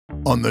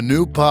On the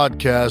new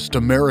podcast,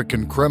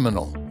 American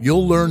Criminal,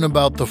 you'll learn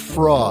about the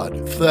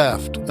fraud,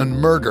 theft, and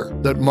murder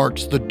that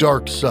marks the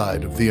dark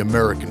side of the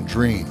American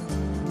dream.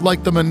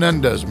 Like the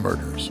Menendez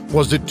murders,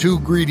 was it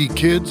two greedy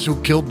kids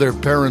who killed their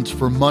parents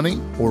for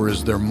money, or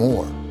is there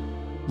more?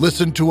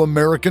 Listen to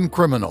American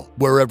Criminal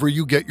wherever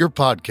you get your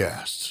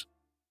podcasts.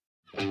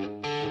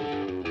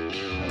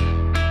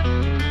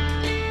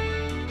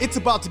 It's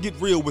about to get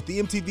real with the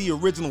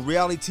MTV original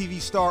reality TV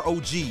star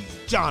OGs,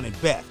 John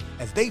and Beth,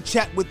 as they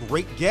chat with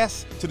great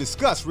guests to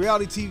discuss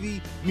reality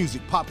TV,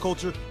 music, pop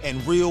culture,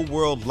 and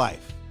real-world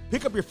life.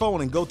 Pick up your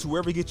phone and go to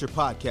wherever you get your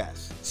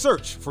podcasts.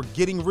 Search for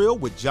Getting Real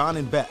with John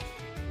and Beth.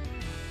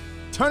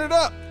 Turn it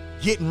up.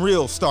 Getting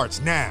Real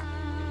starts now.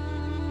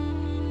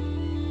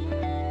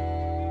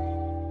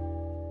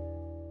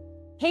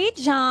 Hey,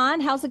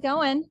 John, how's it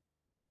going?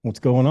 What's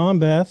going on,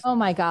 Beth? Oh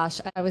my gosh,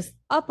 I was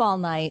up all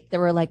night. There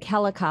were like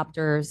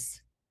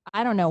helicopters.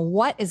 I don't know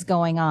what is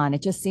going on.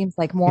 It just seems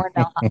like more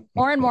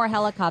and more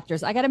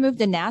helicopters. I got to move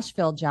to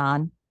Nashville,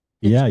 John.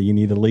 Yeah, you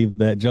need to leave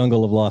that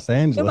jungle of Los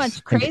Angeles. Too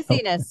much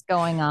craziness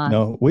going on.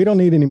 No, we don't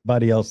need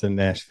anybody else in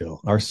Nashville.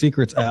 Our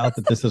secret's out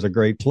that this is a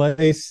great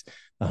place.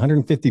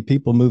 150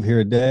 people move here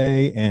a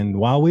day. And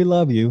while we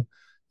love you,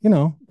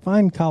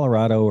 find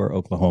Colorado or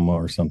Oklahoma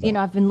or something.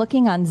 I've been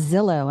looking on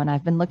Zillow and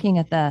I've been looking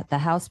at the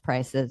house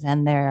prices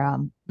and they're,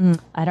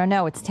 I don't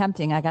know, it's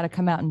tempting. I got to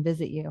come out and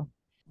visit you.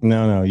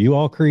 No, you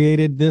all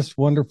created this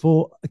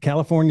wonderful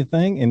California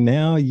thing and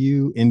now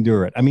you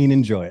endure it. I mean,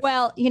 enjoy it.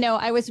 Well,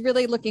 I was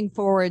really looking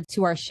forward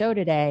to our show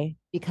today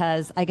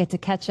because I get to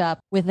catch up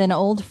with an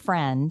old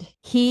friend.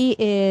 He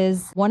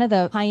is one of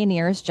the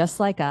pioneers, just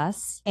like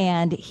us,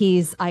 and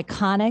he's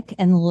iconic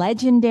and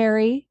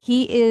legendary.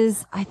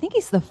 I think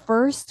he's the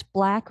first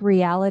Black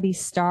reality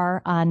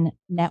star on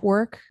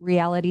network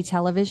reality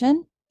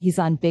television. He's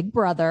on Big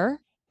Brother,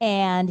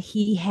 and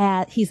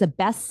he's a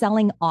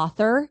best-selling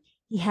author.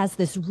 He has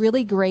this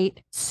really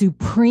great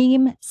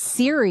Supreme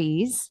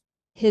series.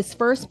 His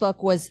first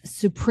book was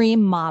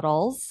Supreme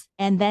Models,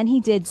 and then he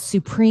did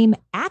Supreme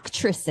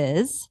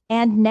Actresses.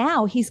 And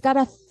now he's got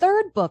a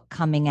third book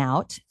coming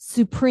out,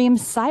 Supreme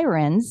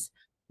Sirens,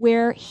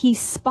 where he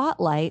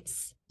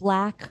spotlights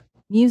Black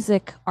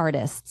music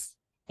artists.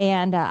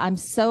 And I'm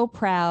so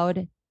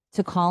proud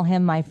to call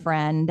him my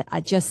friend.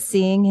 Just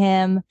seeing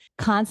him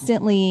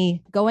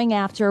constantly going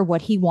after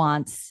what he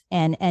wants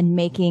and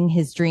making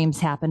his dreams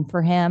happen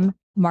for him.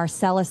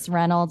 Marcellas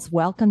Reynolds,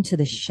 welcome to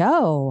the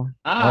show.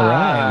 All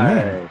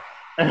right.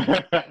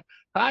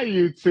 Hi,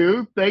 you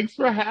two. Thanks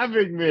for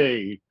having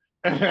me.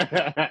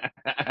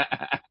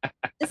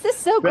 This is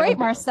so great,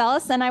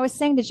 Marcellas. And I was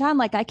saying to John,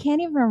 I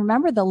can't even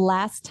remember the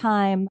last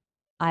time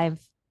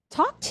I've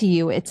talked to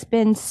you. It's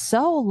been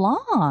so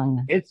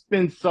long. It's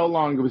been so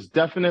long. It was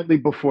definitely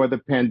before the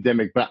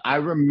pandemic, but I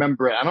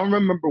remember it. I don't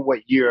remember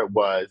what year it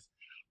was,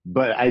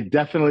 but I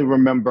definitely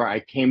remember I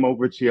came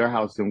over to your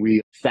house and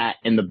we sat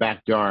in the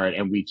backyard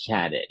and we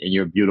chatted in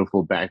your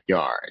beautiful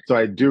backyard. So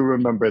I do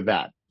remember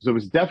that. So it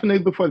was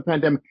definitely before the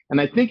pandemic. And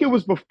I think it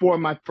was before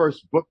my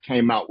first book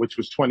came out, which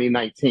was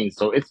 2019.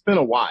 So it's been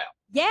a while.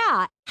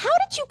 Yeah. How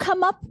did you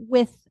come up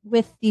with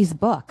these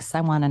books?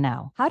 I want to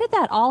know. How did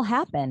that all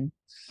happen?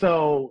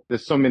 So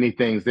there's so many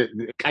things that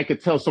I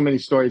could tell so many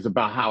stories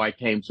about how I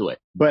came to it.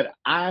 But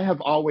I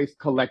have always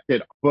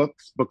collected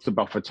books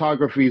about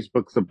photography,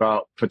 books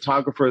about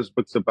photographers,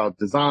 books about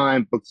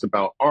design, books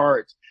about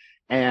art.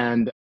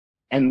 And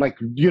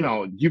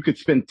you could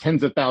spend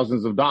tens of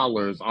thousands of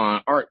dollars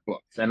on art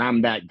books. And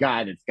I'm that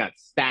guy that's got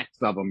stacks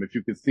of them. If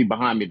you can see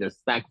behind me, there's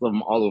stacks of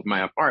them all over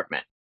my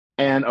apartment.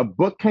 And a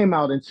book came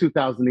out in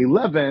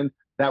 2011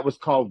 that was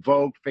called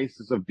Vogue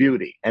Faces of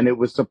Beauty. And it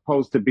was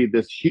supposed to be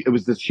this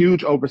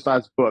huge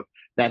oversized book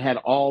that had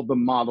all the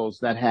models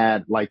that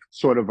had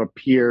sort of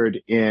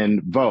appeared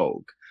in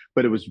Vogue,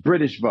 but it was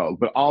British Vogue,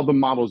 but all the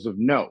models of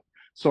note.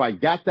 So I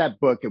got that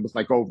book. It was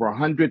over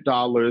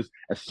 $100.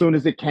 As soon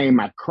as it came,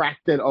 I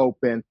cracked it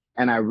open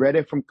and I read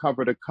it from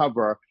cover to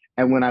cover.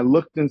 And when I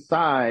looked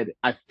inside,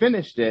 I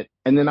finished it.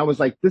 And then I was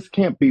like, this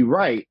can't be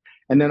right.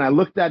 And then I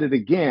looked at it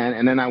again.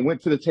 And then I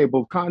went to the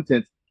table of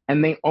contents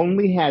and they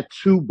only had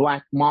 2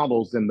 Black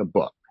models in the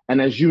book.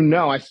 And as you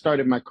know, I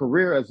started my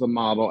career as a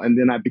model and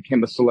then I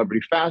became a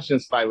celebrity fashion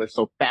stylist.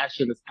 So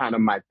fashion is kind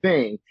of my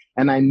thing.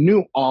 And I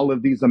knew all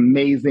of these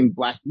amazing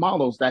Black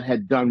models that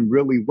had done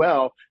really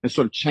well and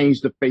sort of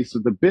changed the face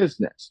of the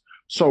business.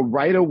 So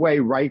right away,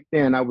 right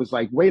then, I was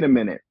like, wait a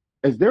minute.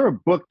 Is there a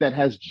book that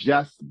has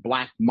just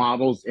Black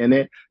models in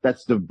it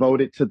that's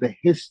devoted to the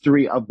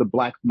history of the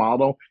Black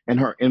model and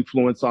her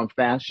influence on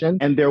fashion?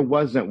 And there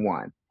wasn't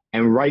one.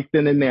 And right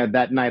then and there,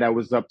 that night, I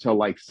was up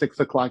till 6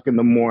 o'clock in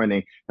the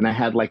morning and I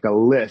had a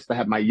list. I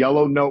had my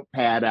yellow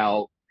notepad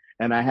out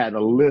and I had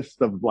a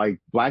list of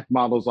Black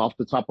models off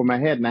the top of my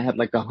head. And I had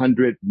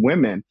 100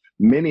 women,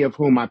 many of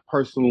whom I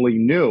personally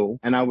knew.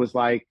 And I was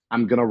like,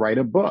 I'm going to write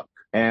a book.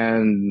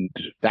 And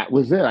that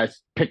was it. I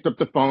picked up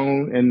the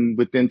phone and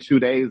within 2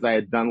 days, I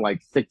had done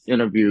 6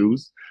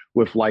 interviews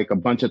with a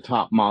bunch of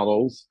top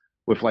models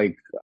with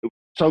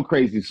So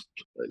crazy.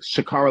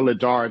 Shakara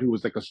Ladard, who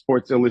was like a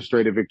Sports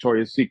Illustrated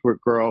Victoria's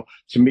Secret girl,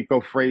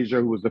 Shamiko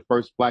Frazier, who was the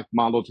first Black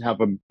model to have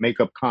a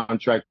makeup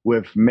contract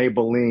with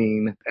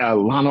Maybelline,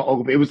 Lana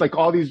Ogilvy. It was like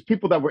all these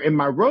people that were in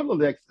my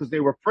Rolodex because they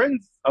were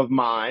friends of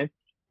mine.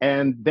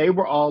 And they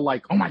were all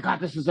like, oh my God,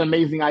 this is an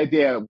amazing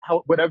idea.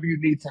 Help, whatever you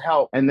need to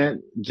help. And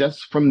then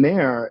just from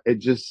there, it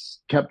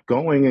just kept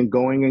going and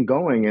going and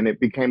going. And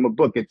it became a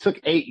book. It took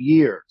 8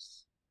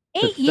 years.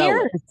 8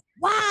 years?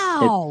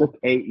 Wow. It took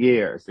 8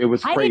 years. It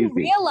was crazy. I didn't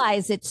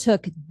realize it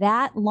took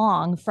that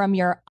long from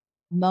your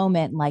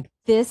moment. Like,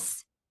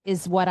 this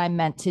is what I'm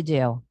meant to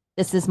do.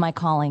 This is my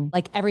calling.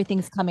 Like,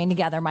 everything's coming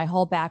together. My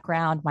whole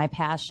background, my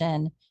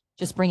passion,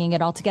 just bringing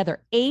it all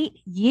together. 8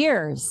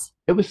 years.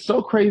 It was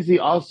so crazy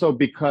also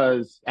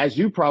because, as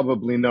you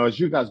probably know, as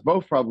you guys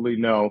both probably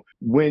know,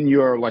 when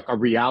you're like a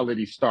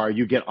reality star,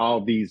 you get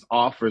all these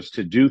offers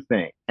to do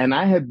things. And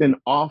I had been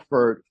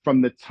offered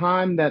from the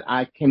time that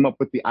I came up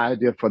with the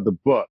idea for the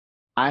book,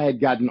 I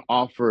had gotten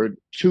offered,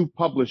 2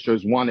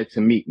 publishers wanted to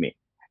meet me.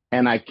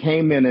 And I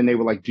came in and they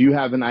were like, do you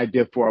have an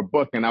idea for a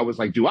book? And I was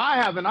like, do I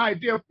have an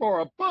idea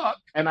for a book?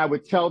 And I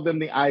would tell them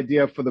the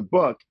idea for the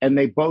book. And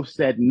they both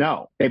said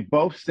no. They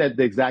both said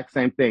the exact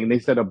same thing. They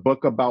said a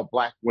book about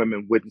Black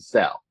women wouldn't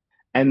sell.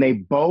 And they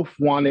both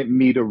wanted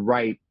me to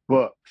write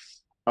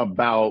books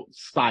about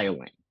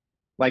styling.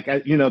 Like,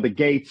 you know, the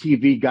gay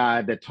TV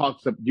guy that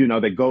talks, you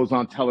know, that goes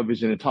on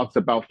television and talks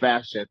about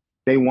fashion.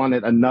 They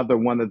wanted another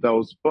one of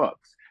those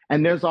books.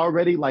 And there's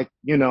already like,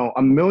 you know,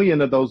 1 million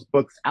of those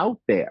books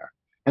out there.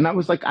 And I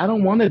was like, I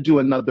don't want to do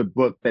another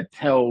book that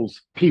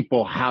tells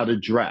people how to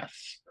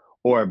dress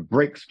or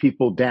breaks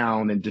people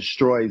down and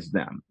destroys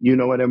them. You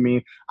know what I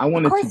mean? I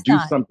wanted to do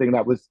something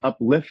that was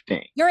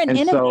uplifting. You're an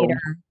innovator.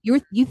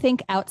 You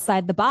think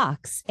outside the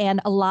box.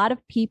 And a lot of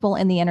people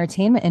in the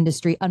entertainment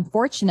industry,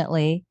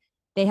 unfortunately,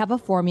 they have a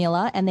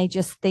formula and they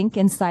just think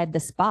inside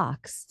this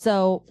box.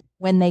 So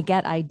when they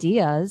get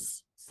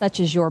ideas, such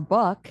as your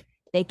book,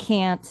 they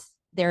can't.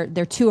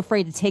 They're too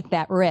afraid to take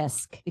that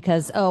risk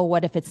because, oh,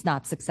 what if it's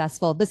not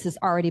successful? This has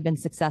already been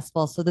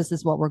successful, so this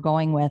is what we're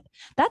going with.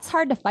 That's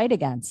hard to fight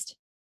against.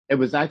 It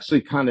was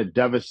actually kind of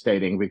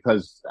devastating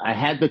because I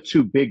had the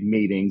 2 big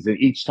meetings, and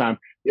each time,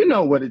 you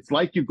know what it's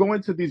like. You go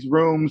into these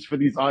rooms for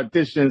these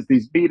auditions,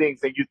 these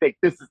meetings, and you think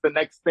this is the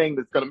next thing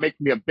that's going to make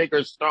me a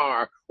bigger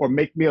star or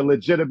make me a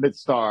legitimate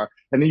star.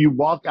 And then you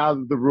walk out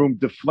of the room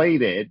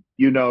deflated,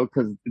 you know,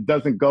 because it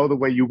doesn't go the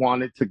way you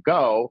want it to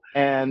go.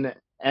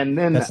 And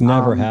then that's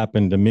never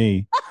happened to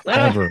me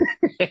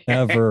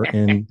ever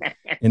in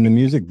the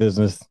music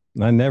business.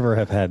 I never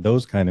have had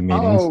those kind of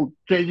meetings. Oh,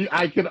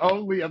 I can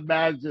only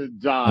imagine,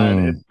 John,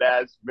 in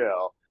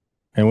Nashville.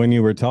 And when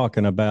you were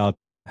talking about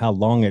how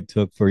long it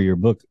took for your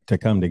book to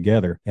come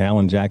together,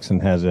 Alan Jackson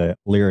has a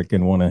lyric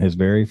in one of his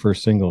very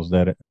first singles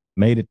that it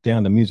made it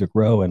down to Music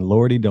Row, and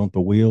Lordy, don't the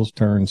wheels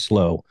turn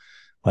slow.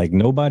 Like,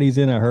 nobody's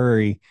in a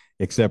hurry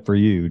except for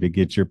you to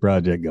get your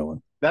project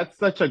going. That's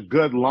such a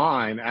good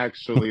line,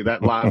 actually,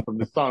 that line from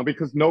the song,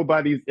 because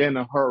nobody's in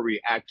a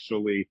hurry,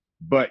 actually,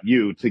 but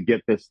you to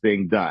get this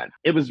thing done.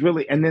 It was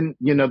really, and then,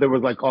 you know, there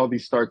was like all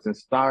these stops and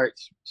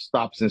starts,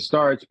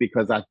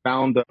 because I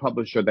found a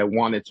publisher that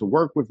wanted to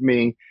work with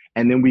me.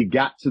 And then we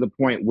got to the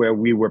point where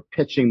we were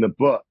pitching the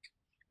book.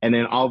 And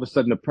then all of a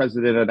sudden, the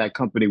president of that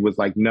company was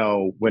like,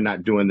 no, we're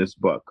not doing this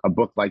book. A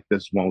book like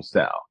this won't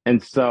sell.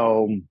 And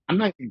so I'm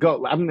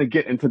going to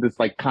get into this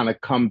like kind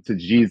of come to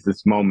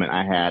Jesus moment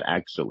I had,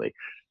 actually.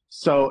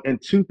 So in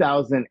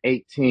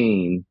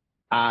 2018,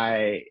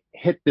 I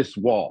hit this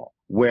wall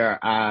where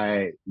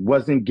I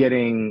wasn't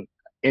getting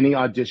any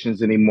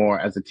auditions anymore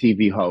as a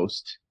TV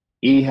host.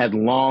 E had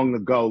long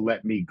ago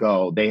let me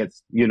go. They had,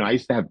 you know, I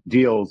used to have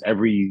deals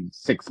every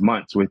 6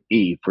 months with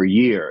E for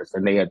years,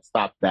 and they had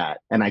stopped that.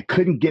 And I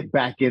couldn't get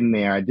back in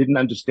there. I didn't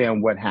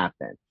understand what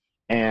happened.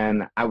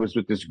 And I was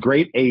with this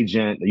great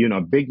agent, you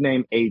know, big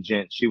name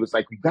agent. She was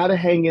like, you got to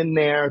hang in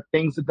there.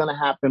 Things are going to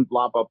happen,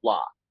 blah, blah,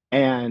 blah.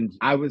 And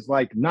I was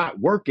like not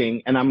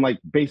working. And I'm like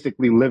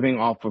basically living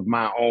off of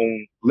my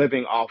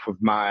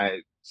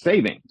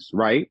savings,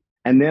 right?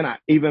 And then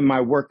even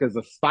my work as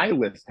a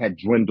stylist had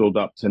dwindled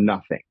up to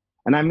nothing.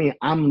 And I mean,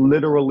 I'm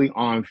literally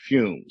on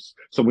fumes.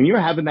 So when you're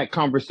having that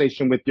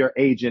conversation with your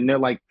agent, they're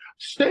like,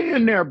 stay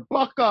in there,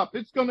 buck up,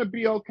 it's going to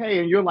be okay.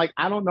 And you're like,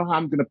 I don't know how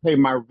I'm going to pay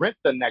my rent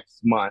the next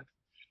month.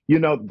 You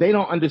know, they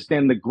don't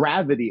understand the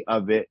gravity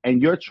of it.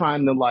 And you're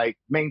trying to like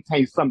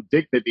maintain some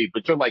dignity,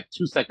 but you're like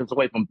 2 seconds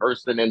away from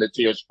bursting into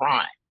tears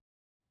crying.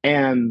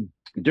 And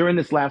during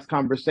this last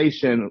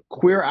conversation,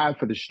 Queer Eye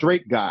for the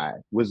Straight Guy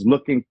was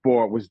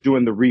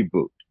doing the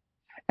reboot.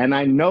 And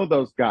I know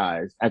those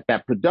guys at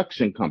that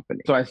production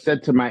company. So I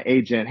said to my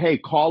agent, hey,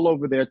 call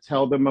over there,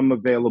 tell them I'm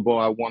available.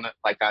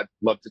 I'd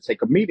love to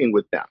take a meeting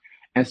with them.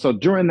 And so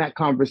during that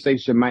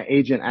conversation, my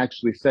agent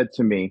actually said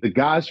to me, the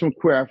guys from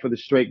Queer Eye for the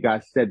Straight Guy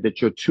said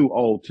that you're too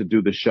old to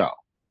do the show.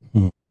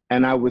 Mm-hmm.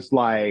 And I was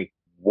like,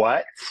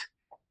 what?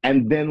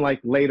 And then like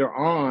later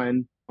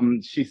on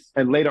in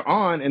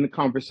the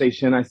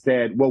conversation, I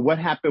said, well, what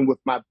happened with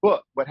my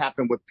book? What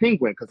happened with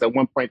Penguin? Because at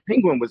one point,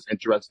 Penguin was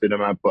interested in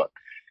my book.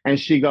 And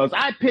she goes,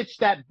 I pitched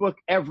that book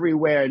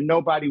everywhere and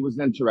nobody was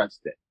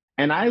interested.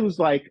 And I was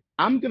like,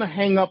 I'm going to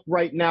hang up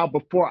right now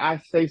before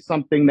I say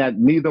something that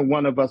neither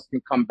one of us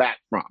can come back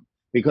from,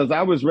 because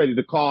I was ready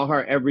to call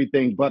her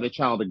everything but a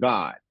child of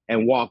God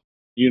and walk,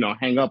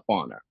 hang up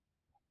on her.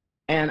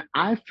 And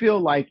I feel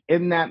like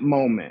in that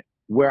moment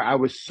where I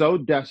was so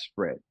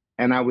desperate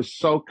and I was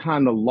so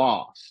kind of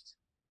lost,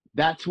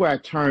 that's where I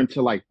turned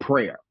to like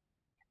prayer.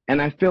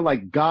 And I feel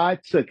like God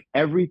took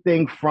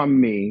everything from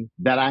me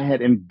that I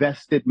had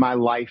invested my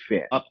life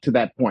in up to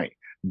that point.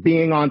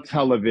 Being on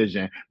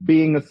television,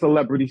 being a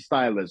celebrity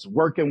stylist,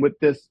 working with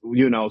this,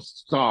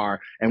 star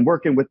and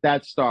working with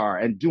that star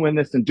and doing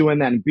this and doing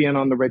that and being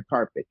on the red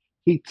carpet.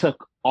 He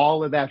took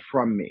all of that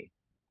from me.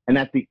 And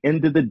at the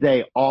end of the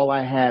day, all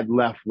I had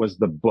left was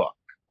the book,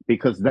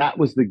 because that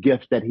was the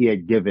gift that he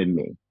had given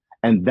me.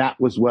 And that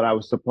was what I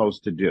was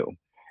supposed to do.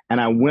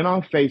 And I went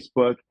on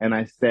Facebook and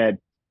I said,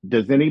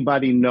 does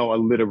anybody know a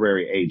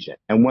literary agent?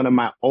 And one of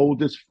my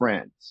oldest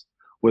friends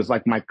was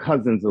like my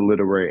cousin's a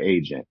literary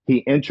agent. He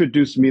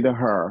introduced me to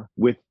her.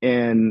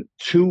 Within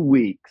 2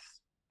 weeks,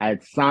 I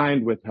had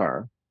signed with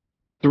her.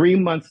 3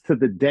 months to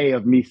the day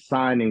of me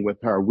signing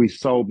with her, we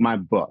sold my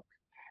book.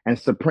 And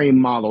Supreme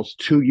Models,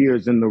 2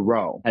 years in a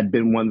row, had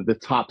been one of the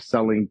top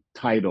selling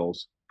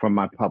titles from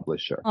my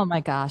publisher. Oh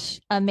my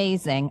gosh.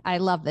 Amazing. I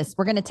love this.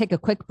 We're going to take a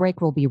quick break.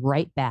 We'll be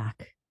right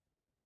back.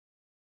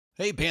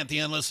 Hey,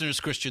 Pantheon listeners,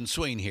 Christian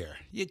Swain here.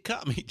 You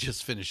caught me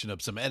just finishing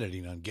up some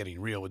editing on Getting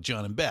Real with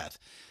John and Beth.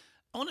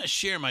 I want to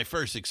share my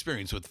first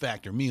experience with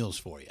Factor Meals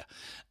for you.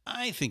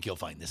 I think you'll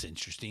find this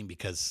interesting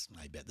because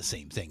I bet the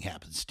same thing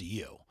happens to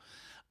you.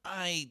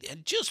 I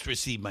had just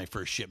received my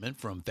first shipment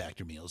from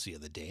Factor Meals the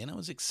other day, and I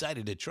was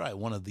excited to try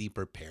one of the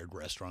prepared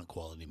restaurant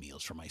quality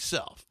meals for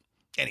myself.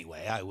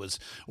 Anyway, I was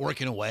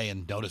working away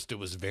and noticed it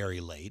was very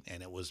late,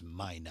 and it was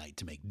my night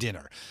to make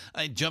dinner.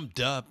 I jumped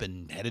up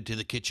and headed to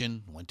the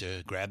kitchen, went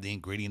to grab the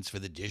ingredients for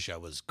the dish I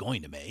was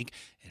going to make,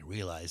 and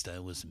realized I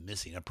was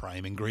missing a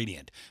prime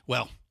ingredient.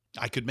 Well,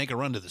 I could make a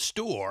run to the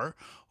store,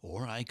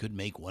 or I could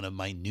make one of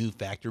my new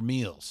Factor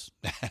meals.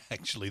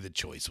 Actually, the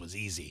choice was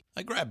easy.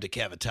 I grabbed a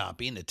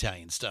cavatappi, an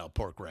Italian-style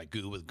pork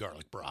ragu with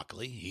garlic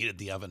broccoli, heated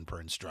the oven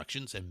per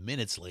instructions, and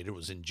minutes later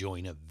was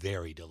enjoying a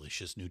very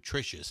delicious,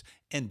 nutritious,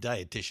 and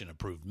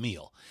dietitian-approved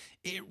meal.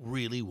 It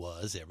really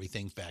was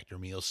everything Factor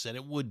Meals said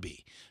it would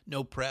be.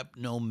 No prep,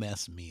 no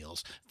mess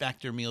meals.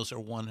 Factor Meals are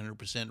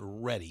 100%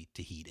 ready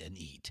to heat and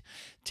eat.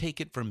 Take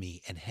it from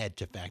me and head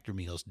to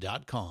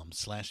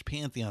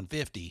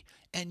factormeals.com/Pantheon50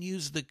 and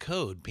use the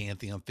code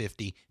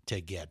Pantheon50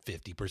 to get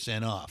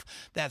 50% off.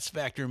 That's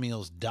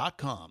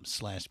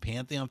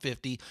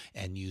factormeals.com/Pantheon50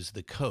 and use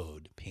the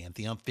code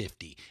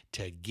Pantheon50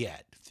 to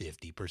get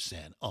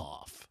 50%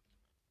 off.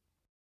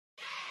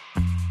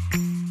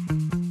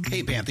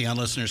 Hey, Pantheon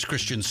listeners,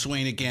 Christian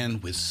Swain again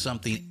with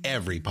something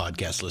every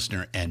podcast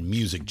listener and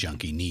music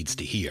junkie needs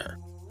to hear.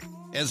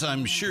 As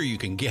I'm sure you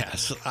can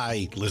guess,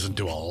 I listen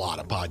to a lot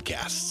of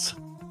podcasts.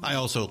 I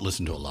also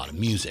listen to a lot of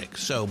music,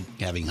 so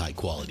having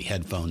high-quality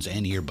headphones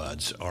and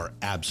earbuds are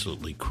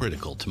absolutely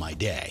critical to my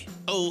day.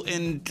 Oh,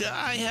 and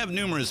I have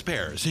numerous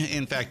pairs.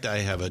 In fact, I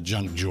have a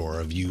junk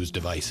drawer of used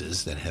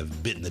devices that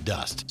have bitten the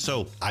dust,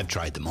 so I've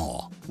tried them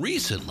all.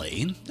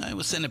 Recently, I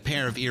was sent a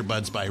pair of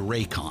earbuds by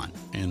Raycon,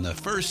 and the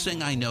first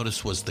thing I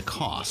noticed was the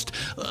cost.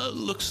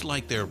 Looks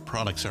like their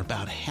products are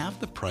about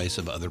half the price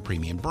of other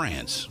premium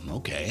brands.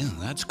 Okay,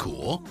 that's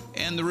cool.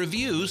 And the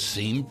reviews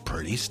seem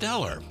pretty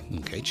stellar.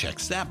 Okay,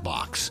 checks that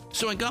box.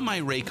 So I got my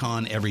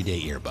Raycon everyday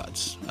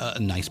earbuds.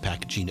 Nice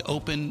packaging to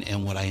open,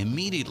 and what I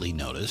immediately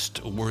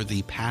noticed were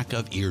the pack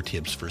of ear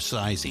tips for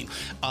sizing.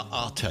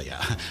 I'll tell you,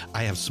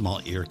 I have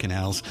small ear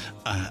canals.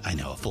 I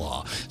know, a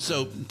flaw.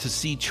 So to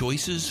see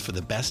choices for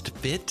the best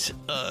fit,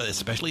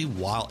 especially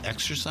while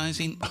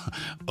exercising,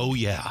 oh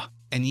yeah.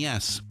 And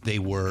yes, they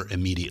were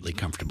immediately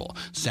comfortable.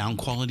 Sound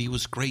quality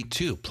was great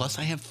too. Plus,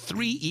 I have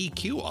 3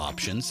 EQ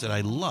options that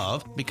I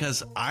love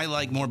because I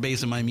like more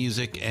bass in my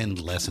music and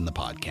less in the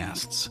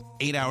podcasts.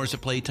 8 hours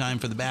of playtime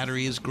for the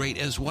battery is great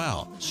as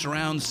well.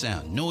 Surround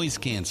sound, noise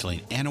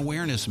canceling, and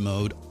awareness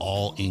mode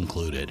all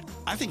included.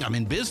 I think I'm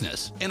in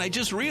business. And I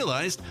just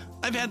realized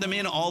I've had them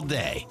in all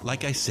day.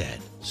 Like I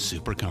said,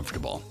 super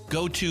comfortable.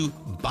 Go to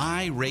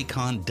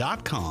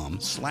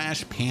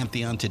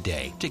buyraycon.com/Pantheon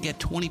today to get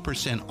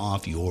 20%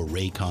 off your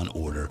Raycon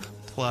order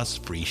plus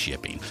free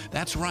shipping.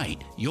 That's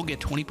right. You'll get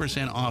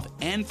 20% off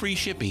and free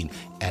shipping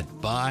at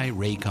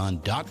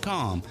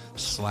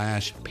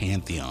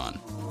buyraycon.com/Pantheon.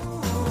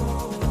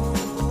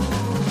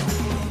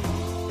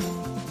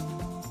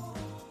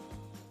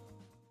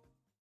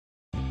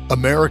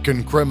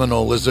 American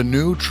Criminal is a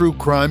new true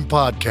crime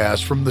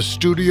podcast from the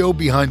studio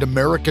behind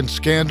American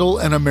Scandal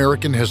and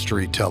American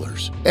History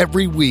Tellers.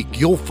 Every week,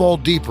 you'll fall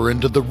deeper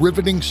into the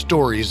riveting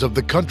stories of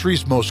the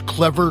country's most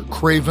clever,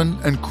 craven,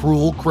 and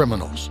cruel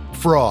criminals.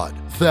 Fraud,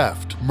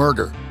 theft,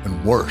 murder,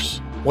 and worse.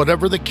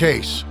 Whatever the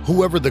case,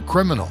 whoever the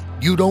criminal,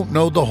 you don't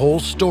know the whole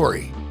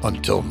story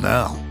until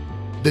now.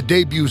 The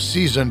debut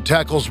season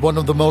tackles one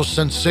of the most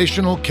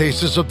sensational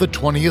cases of the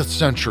 20th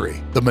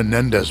century, the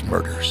Menendez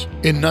murders.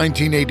 In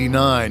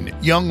 1989,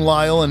 young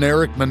Lyle and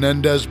Eric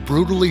Menendez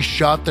brutally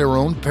shot their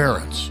own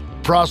parents.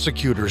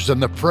 Prosecutors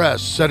and the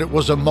press said it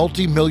was a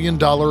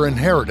multi-million-dollar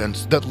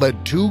inheritance that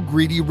led two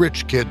greedy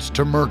rich kids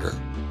to murder.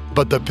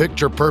 But the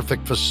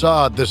picture-perfect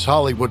facade this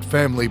Hollywood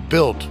family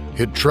built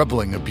hid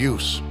troubling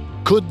abuse.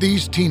 Could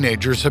these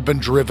teenagers have been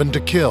driven to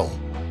kill?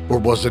 Or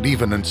was it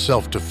even in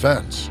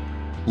self-defense?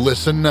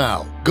 Listen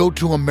now. Go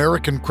to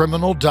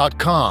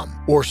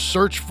AmericanCriminal.com or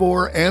search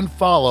for and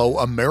follow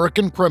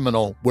American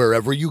Criminal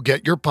wherever you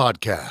get your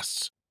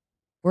podcasts.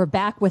 We're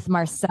back with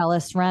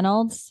Marcellas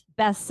Reynolds,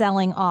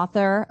 best-selling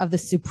author of the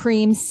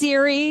Supreme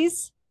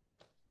series.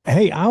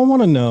 Hey, I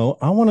want to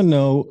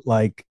know,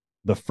 like,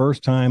 the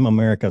first time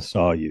America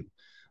saw you.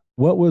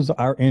 What was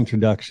our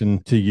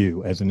introduction to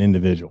you as an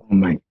individual? Oh,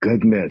 my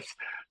goodness.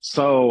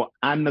 So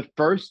I'm the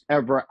first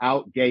ever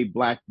out gay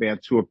Black man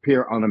to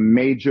appear on a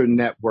major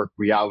network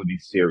reality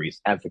series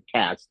as a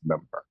cast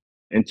member.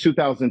 In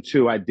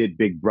 2002, I did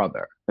Big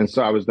Brother. And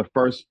so I was the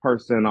first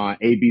person on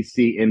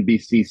ABC,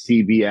 NBC,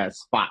 CBS,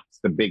 Fox,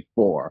 the Big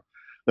Four,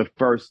 the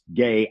first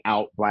gay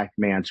out Black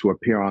man to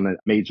appear on a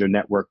major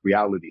network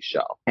reality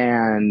show.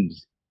 And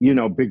you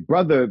know, Big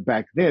Brother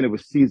back then, it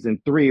was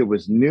season 3. It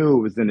was new.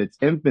 It was in its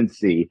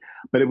infancy,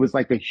 but it was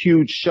like a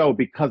huge show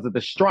because of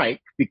the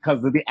strike,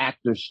 because of the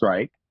actors'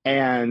 strike.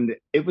 And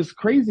it was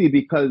crazy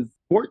because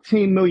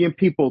 14 million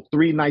people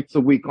 3 nights a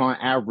week on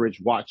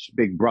average watched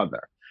Big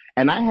Brother.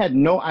 And I had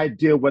no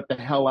idea what the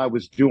hell I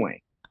was doing.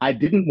 I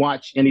didn't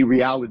watch any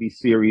reality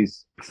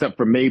series except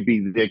for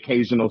maybe the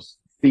occasional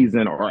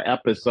season or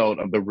episode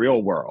of The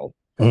Real World.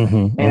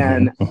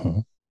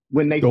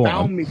 When they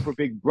found me for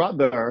Big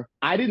Brother,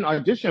 I didn't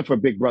audition for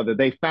Big Brother.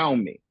 They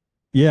found me.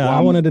 Yeah,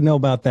 I wanted to know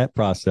about that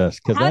process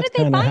because that's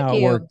kind of how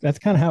it worked. That's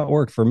kind of how it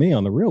worked for me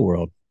on The Real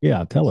World.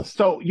 Yeah, tell us.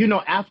 So, you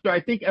know, after, I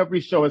think every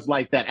show is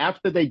like that.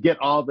 After they get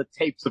all the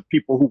tapes of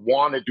people who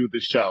want to do the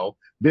show,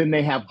 then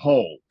they have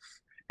holes.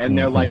 And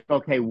they're like,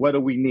 okay, what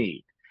do we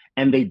need?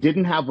 And they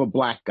didn't have a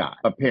Black guy,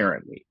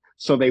 apparently.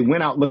 So they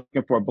went out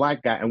looking for a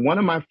Black guy. And one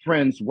of my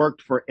friends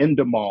worked for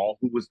Endemol,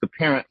 who was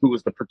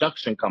the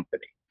production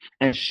company.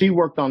 And she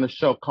worked on a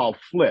show called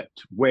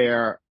Flipped,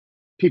 where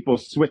people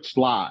switched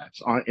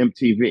lives on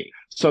MTV.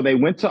 So they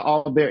went to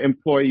all their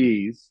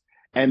employees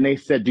and they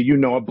said, do you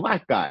know a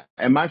Black guy?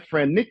 And my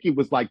friend Nikki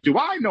was like, do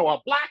I know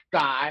a Black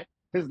guy?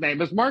 His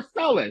name is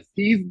Marcellas.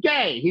 He's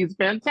gay. He's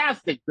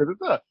fantastic.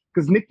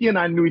 Because Nikki and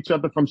I knew each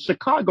other from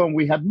Chicago and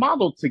we had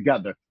modeled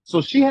together.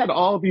 So she had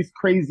all these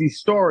crazy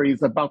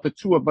stories about the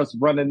two of us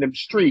running them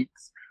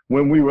streets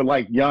when we were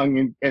like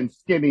young and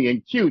skinny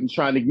and cute and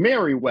trying to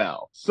marry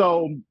well.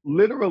 So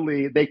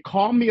literally they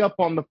call me up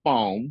on the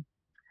phone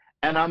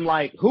and I'm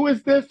like, who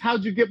is this?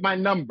 How'd you get my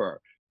number?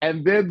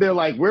 And then they're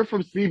like, we're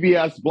from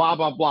CBS, blah,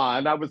 blah, blah.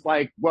 And I was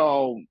like,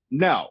 well,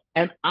 no.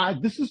 And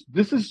this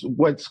is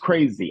what's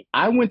crazy.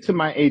 I went to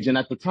my agent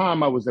at the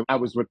time. I was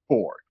with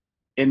Ford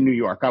in New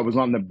York. I was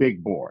on the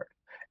big board.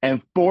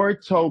 And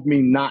Ford told me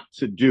not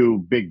to do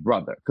Big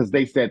Brother because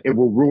they said it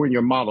will ruin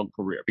your model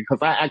career, because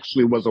I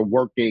actually was a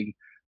working,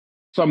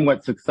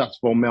 somewhat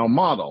successful male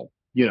model,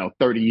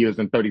 30 years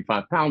and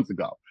 35 pounds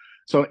ago.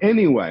 So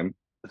anyway,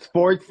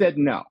 Ford said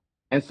no.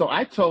 And so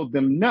I told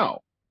them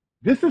no.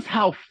 This is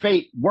how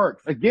fate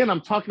works. Again,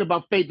 I'm talking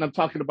about fate and I'm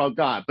talking about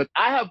God, but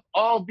I have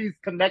all these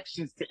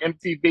connections to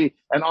MTV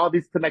and all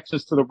these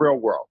connections to the real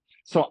world.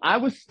 So I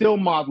was still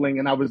modeling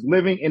and I was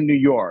living in New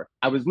York.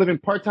 I was living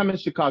part-time in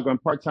Chicago and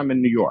part-time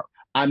in New York.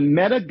 I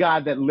met a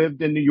guy that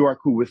lived in New York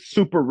who was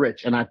super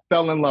rich and I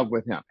fell in love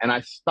with him. And I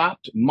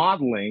stopped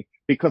modeling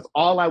because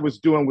all I was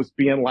doing was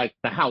being like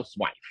the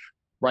housewife,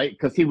 right?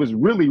 Because he was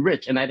really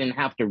rich and I didn't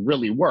have to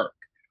really work.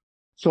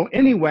 So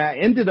anyway, I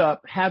ended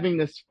up having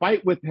this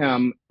fight with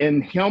him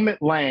in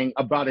Helmut Lang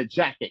about a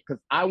jacket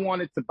because I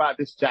wanted to buy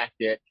this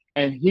jacket.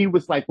 And he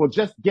was like, well,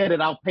 just get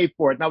it. I'll pay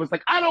for it. And I was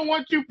like, I don't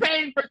want you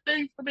paying for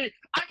things for me.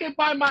 I can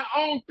buy my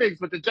own things.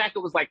 But the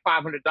jacket was like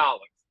 $500.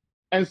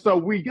 And so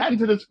we got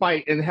into this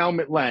fight in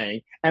Helmut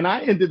Lang. And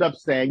I ended up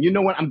saying, you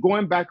know what? I'm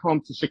going back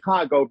home to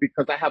Chicago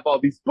because I have all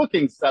these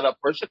bookings set up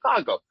for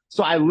Chicago.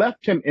 So I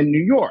left him in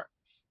New York.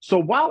 So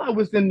while I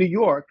was in New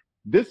York,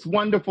 this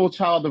wonderful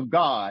child of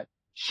God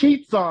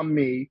cheats on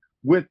me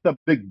with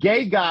the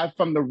gay guy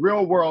from the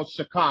Real World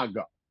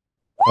Chicago.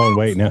 Oh,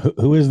 wait. Now,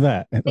 who is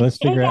that? Let's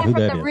figure out who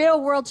that is. The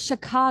Real World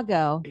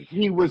Chicago.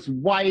 He was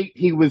white.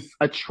 He was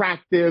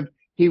attractive.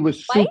 He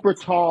was super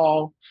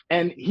tall.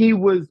 And he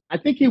was, I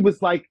think he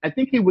was like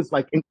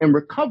in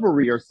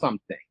recovery or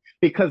something,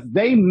 because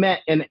they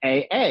met in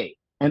AA.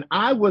 And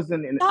I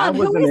wasn't in, God,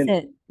 who is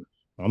it?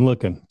 I'm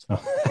looking.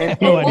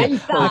 No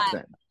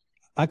idea.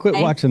 I quit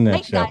watching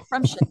that show. Guy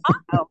from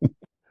Chicago.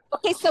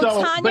 Okay, so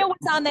Tanya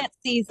was on that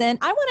season.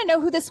 I want to know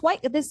who this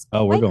white. We're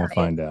going to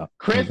find out.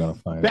 Chris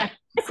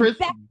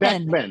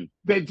Beckman.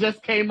 They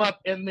just came up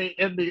in the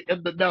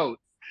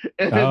notes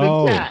in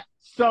the chat.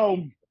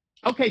 So,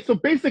 okay, so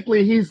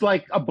basically he's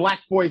like a black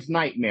boy's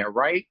nightmare,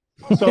 right?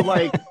 So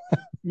like,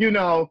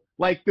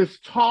 Like this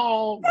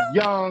tall,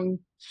 young,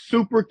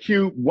 super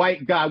cute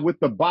white guy with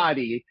the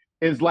body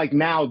is like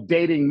now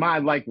dating my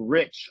like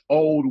rich,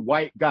 old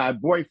white guy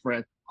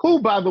boyfriend,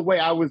 who, by the way,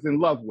 I was in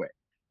love with.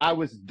 I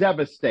was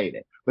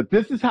devastated. But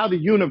this is how the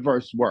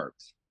universe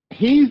works.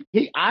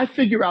 I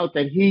figure out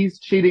that he's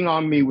cheating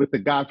on me with the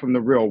guy from the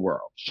real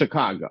world,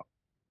 Chicago.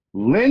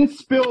 Lynn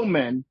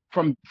Spillman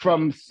from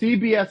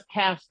CBS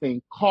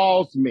casting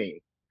calls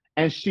me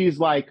and she's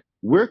like,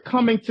 we're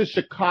coming to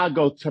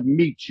Chicago to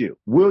meet you.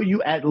 Will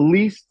you at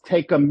least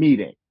take a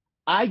meeting?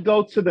 I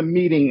go to the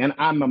meeting and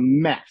I'm a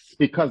mess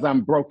because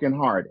I'm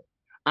brokenhearted.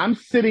 I'm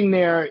sitting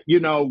there,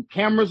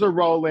 cameras are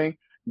rolling.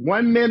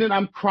 1 minute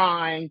I'm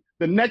crying.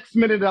 The next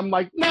minute I'm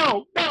like,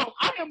 no,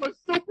 I am a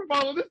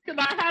supermodel. This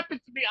cannot happen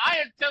to me.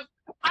 I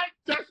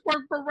just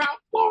worked for Ralph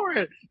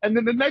Lauren. And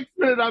then the next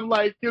minute I'm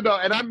like, and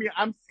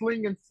I'm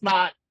slinging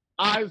snot.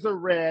 Eyes are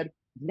red.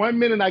 1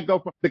 minute I go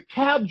from the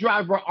cab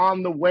driver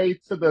on the way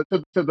to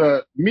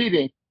the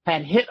meeting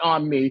had hit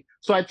on me.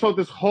 So I told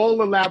this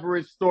whole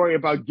elaborate story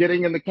about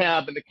getting in the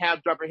cab and the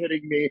cab driver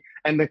hitting me.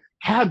 And the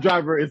cab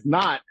driver is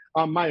not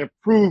on my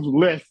approved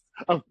list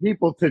of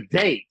people to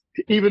date,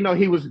 even though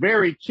he was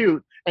very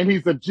cute and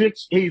he's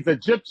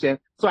Egyptian.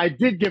 So I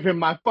did give him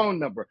my phone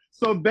number.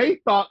 So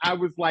they thought I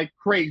was like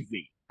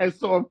crazy. And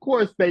so, of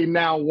course, they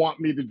now want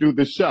me to do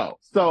the show.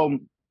 So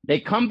they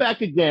come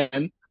back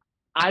again.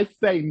 I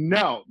say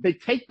no. They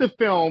take the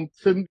film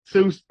to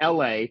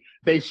LA.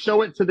 They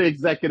show it to the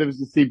executives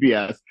of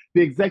CBS.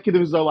 The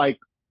executives are like,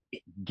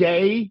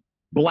 gay,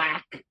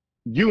 black,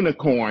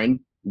 unicorn,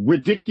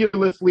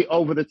 ridiculously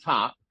over the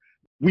top.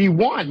 We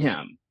want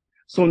him.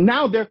 So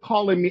now they're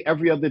calling me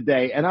every other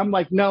day. And I'm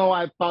like, no,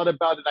 I've thought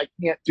about it. I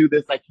can't do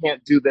this. I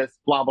can't do this,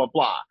 blah, blah,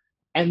 blah.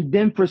 And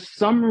then for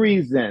some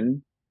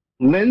reason,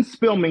 Lynn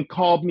Spillman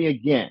called me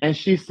again and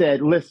she said,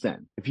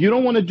 listen, if you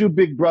don't want to do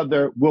Big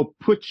Brother, we'll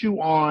put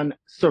you on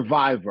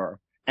Survivor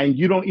and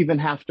you don't even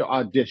have to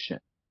audition.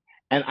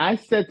 And I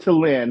said to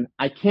Lynn,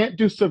 I can't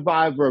do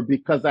Survivor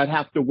because I'd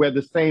have to wear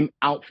the same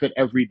outfit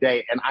every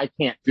day and I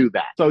can't do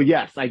that. So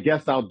yes, I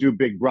guess I'll do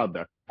Big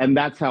Brother. And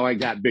that's how I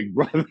got Big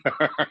Brother.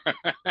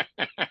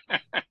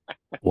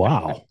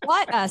 Wow.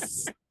 What a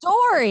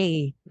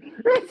story.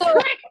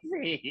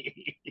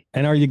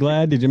 And are you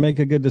glad? Did you make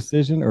a good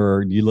decision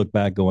or do you look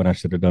back going, I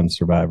should have done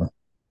Survivor?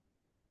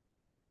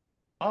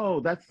 Oh,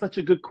 that's such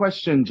a good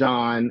question,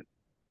 John.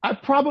 I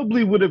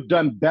probably would have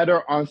done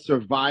better on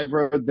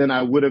Survivor than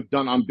I would have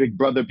done on Big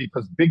Brother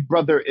because Big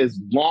Brother is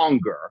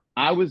longer.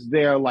 I was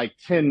there like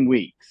 10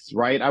 weeks,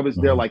 right? I was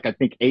there like, I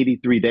think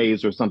 83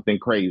 days or something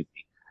crazy.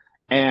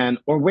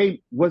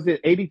 Was it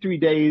 83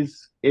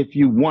 days? If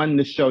you won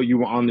the show, you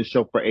were on the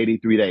show for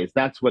 83 days.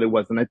 That's what it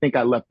was. And I think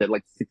I left at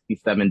like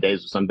 67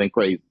 days or something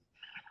crazy.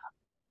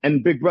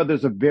 And Big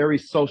Brother's a very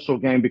social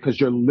game because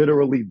you're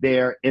literally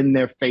there in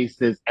their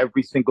faces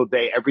every single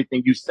day.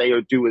 Everything you say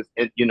or do is,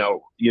 that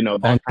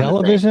on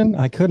television.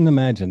 I couldn't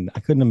imagine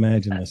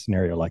a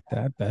scenario like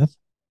that, Beth.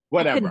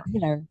 Whatever.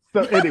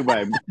 So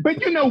anyway, but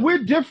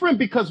we're different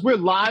because we're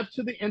live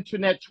to the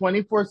internet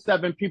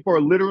 24/7. People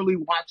are literally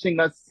watching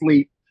us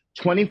sleep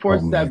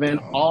 24/7,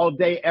 all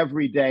day,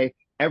 every day.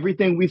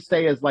 Everything we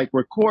say is like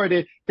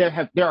recorded. There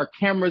are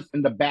cameras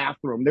in the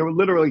bathroom. There were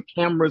literally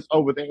cameras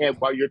over the head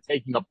while you're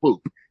taking a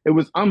poop. It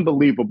was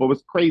unbelievable. It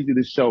was crazy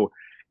to show.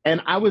 And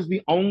I was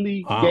the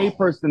only gay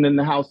person in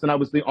the house, and I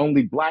was the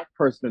only black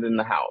person in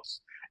the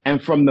house.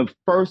 And from the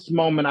first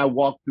moment I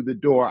walked through the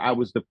door, I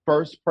was the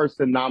first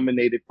person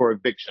nominated for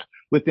eviction.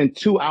 Within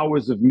 2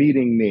 hours of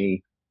meeting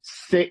me,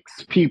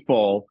 6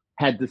 people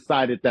had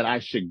decided that I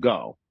should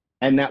go.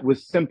 And that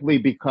was simply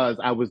because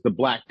I was the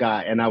black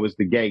guy and I was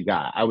the gay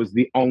guy. I was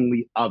the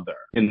only other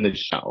in the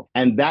show.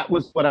 And that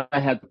was what I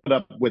had to put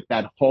up with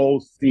that whole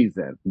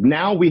season.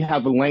 Now we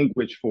have a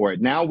language for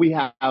it. Now we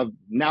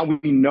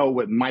know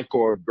what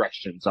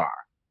microaggressions are,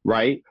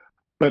 right?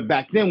 But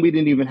back then we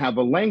didn't even have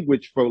a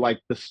language for like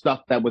the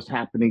stuff that was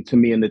happening to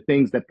me and the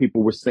things that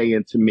people were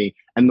saying to me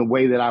and the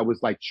way that I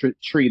was like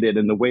treated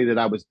and the way that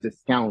I was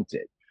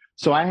discounted.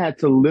 So I had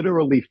to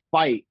literally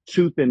fight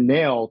tooth and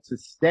nail to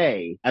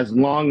stay as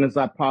long as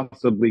I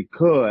possibly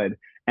could.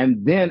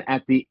 And then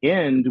at the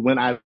end, when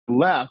I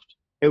left,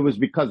 it was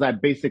because I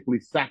basically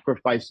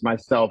sacrificed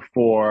myself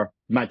for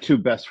my 2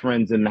 best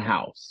friends in the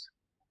house.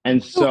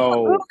 And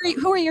so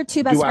who are your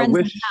 2 best friends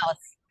in the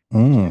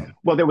house?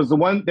 Well, there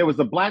was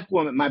a black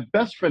woman. My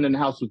best friend in the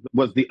house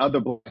was the other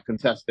black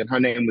contestant. Her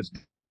name was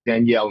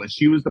Danielle, and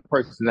she was the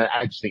person that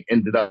actually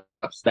ended up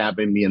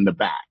stabbing me in the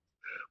back.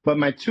 But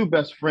my 2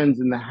 best friends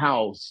in the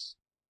house,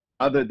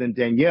 other than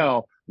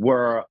Danielle,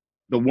 were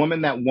the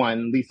woman that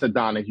won, Lisa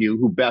Donahue,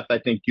 who Beth, I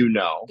think you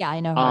know. Yeah, I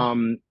know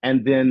her.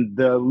 And then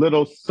the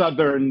little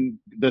southern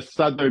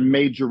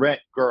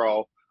majorette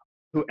girl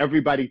who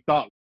everybody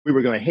thought we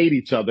were going to hate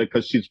each other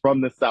because she's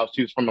from the South.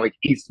 She was from like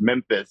East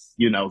Memphis,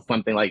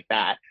 something like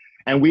that.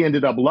 And we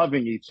ended up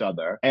loving each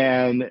other.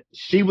 And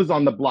she was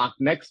on the block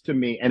next to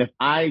me. And if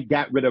I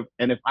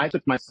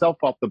took myself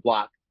off the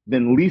block,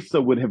 then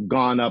Lisa would have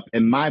gone up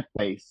in my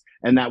place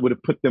and that would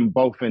have put them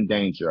both in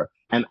danger.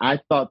 And I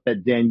thought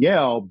that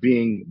Danielle,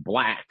 being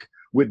black,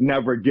 would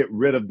never get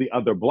rid of the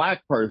other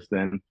Black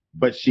person,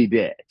 but she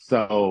did.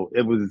 So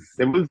it was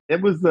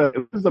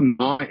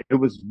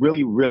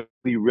really, really,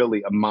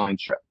 really a mind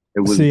trip.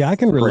 It was See, I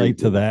can relate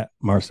crazy. to that,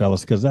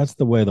 Marcellus, because that's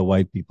the way the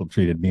white people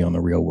treated me on The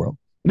Real World.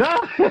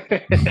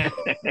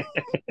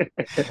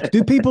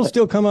 Do people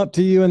still come up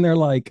to you and they're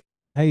like,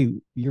 "Hey,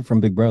 you're from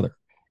Big Brother"?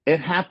 It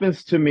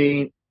happens to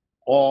me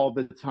all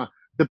the time.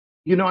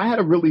 I had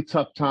a really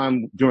tough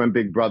time during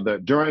Big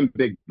Brother,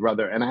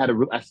 and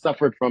I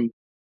suffered from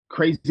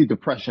crazy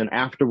depression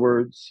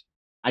afterwards.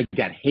 I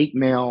got hate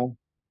mail.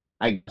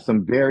 I got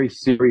some very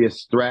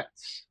serious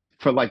threats.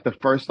 For like the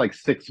first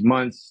 6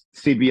 months,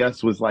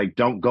 CBS was like,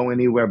 don't go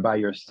anywhere by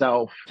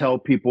yourself. Tell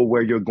people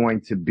where you're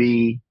going to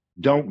be.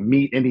 Don't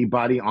meet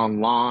anybody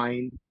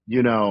online,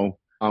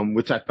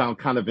 which I found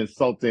kind of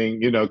insulting,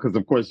 because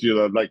of course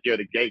you're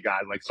the gay guy.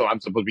 Like, so I'm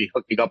supposed to be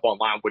hooking up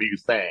online. What are you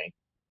saying?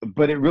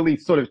 But it really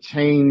sort of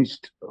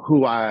changed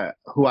who I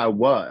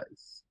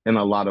was in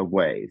a lot of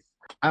ways.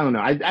 I don't know.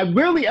 I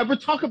rarely ever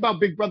talk about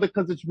Big Brother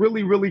because it's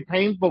really, really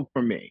painful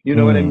for me. You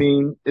know what I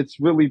mean? It's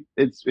still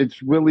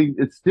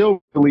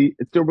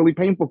really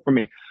painful for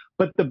me.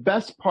 But the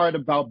best part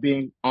about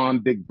being on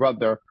Big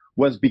Brother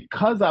was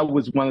because I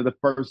was one of the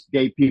first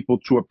gay people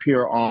to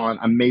appear on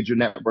a major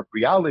network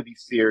reality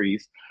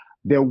series,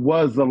 there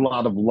was a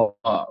lot of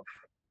love.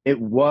 It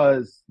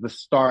was the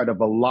start of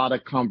a lot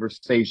of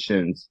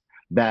conversations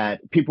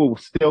that people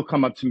still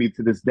come up to me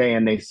to this day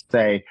and they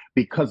say,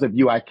 because of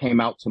you, I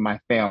came out to my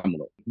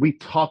family. We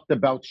talked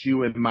about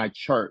you in my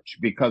church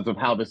because of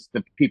how the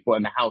people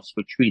in the house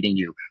were treating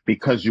you,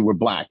 because you were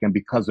Black and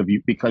because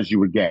you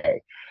were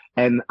gay.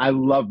 And I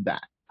love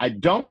that. I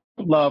don't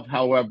love,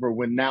 however,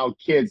 when now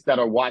kids that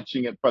are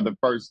watching it for the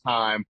first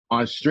time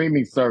on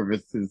streaming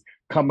services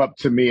come up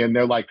to me and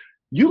they're like,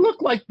 you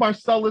look like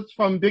Marcellas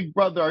from Big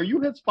Brother. Are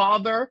you his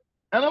father?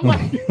 And I'm like,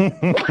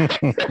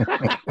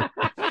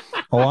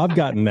 oh, I've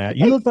gotten that.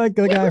 You look like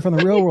the guy from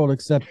The Real World,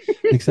 except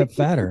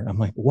fatter. I'm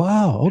like,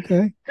 wow,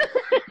 okay.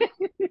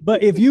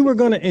 But if you were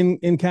going to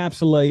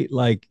encapsulate,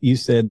 like you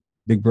said,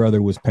 Big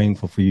Brother was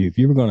painful for you. If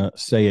you were going to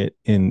say it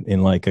in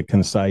like a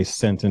concise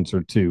sentence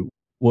or two,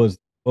 what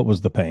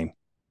was the pain?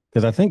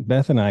 Because I think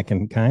Beth and I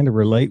can kind of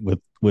relate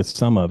with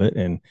some of it.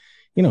 And,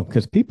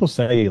 because people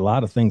say a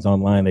lot of things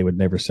online they would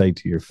never say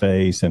to your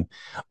face. And,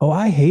 oh,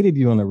 I hated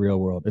you on The Real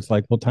World. It's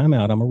like, well, time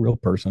out. I'm a real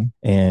person.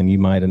 And you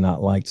might have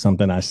not liked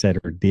something I said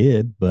or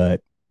did,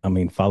 but I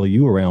mean, follow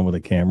you around with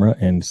a camera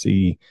and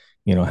see,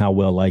 how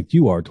well liked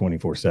you are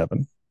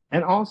 24/7.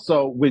 And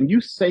also, when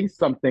you say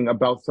something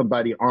about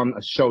somebody on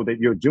a show that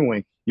you're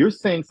doing, you're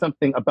saying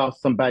something about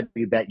somebody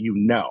that you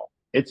know.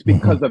 It's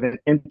because of an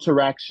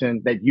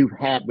interaction that you've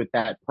had with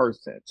that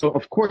person. So,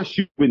 of course,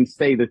 you wouldn't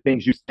say the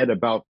things you said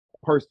about a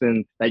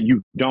person that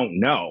you don't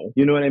know.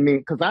 You know what I mean?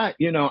 Because I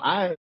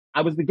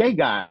was the gay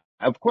guy.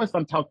 Of course,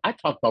 I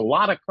talked a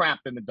lot of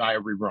crap in the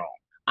diary room.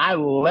 I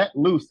let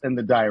loose in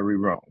the diary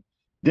room.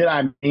 Did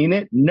I mean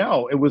it?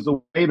 No, it was a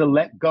way to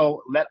let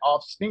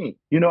off steam.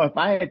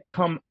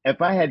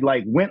 If I had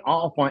went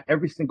off on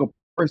every single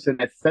person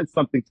that said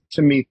something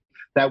to me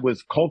that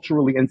was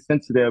culturally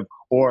insensitive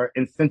or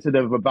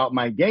insensitive about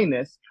my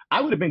gayness,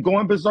 I would have been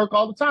going berserk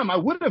all the time. I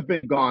would have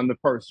been gone the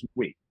first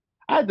week.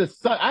 I had to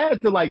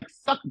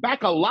suck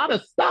back a lot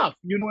of stuff.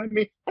 You know what I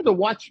mean? I had to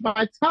watch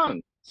my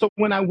tongue. So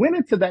when I went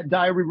into that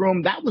diary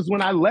room, that was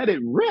when I let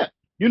it rip.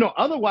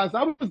 Otherwise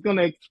I was going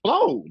to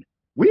explode.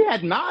 We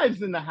had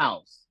knives in the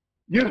house.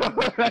 You know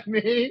what I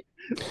mean?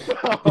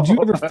 So... Did you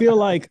ever feel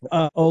like,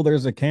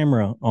 there's a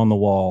camera on the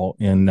wall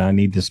and I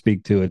need to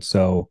speak to it?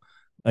 So,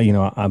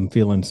 I'm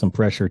feeling some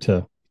pressure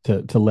to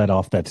let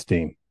off that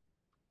steam.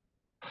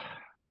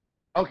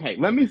 Okay,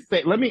 let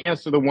me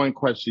answer the one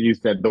question you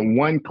said, the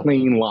one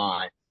clean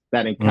line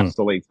that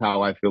encapsulates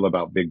how I feel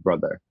about Big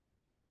Brother.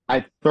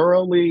 I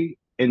thoroughly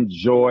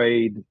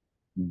enjoyed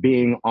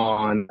being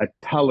on a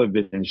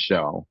television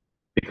show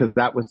because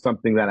that was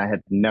something that I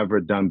had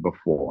never done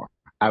before.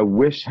 I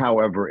wish,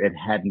 however, it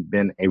hadn't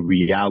been a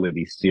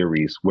reality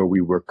series where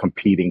we were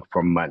competing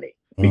for money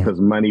because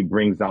money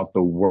brings out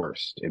the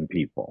worst in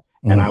people.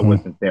 And I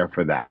wasn't there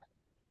for that.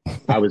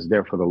 I was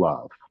there for the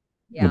love.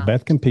 Yeah. Well,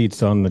 Beth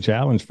competes on the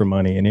challenge for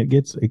money and it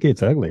gets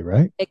ugly,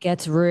 right? It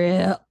gets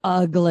real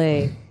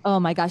ugly. Oh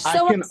my gosh.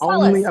 So I can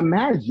only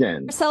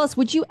imagine. Marcellas,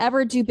 would you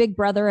ever do Big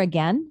Brother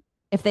again?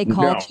 If they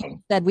called you and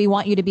said, we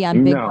want you to be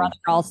on Big Brother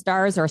All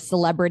Stars or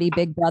Celebrity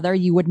Big Brother,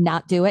 you would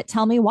not do it.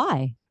 Tell me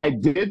why. I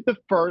did the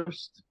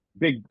first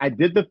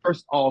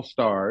All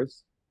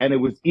Stars, and it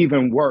was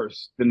even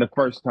worse than the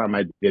first time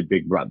I did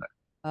Big Brother,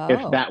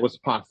 if that was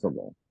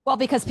possible. Well,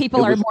 because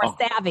people are more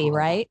savvy,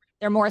 right?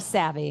 They're more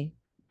savvy.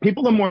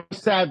 People are more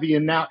savvy,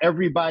 and now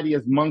everybody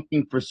is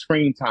monkeying for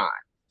screen time.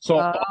 So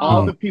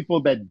all the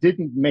people that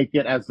didn't make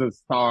it as a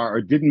star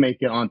or didn't make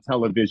it on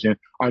television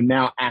are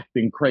now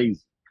acting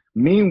crazy.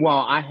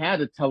 Meanwhile, I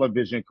had a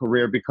television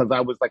career because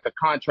I was like a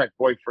contract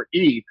boy for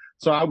E!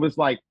 So I was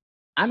like,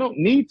 I don't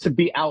need to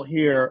be out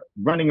here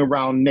running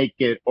around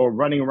naked or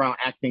running around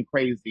acting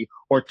crazy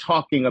or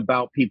talking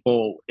about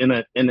people in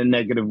a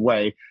negative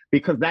way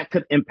because that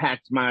could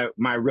impact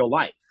my real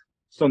life.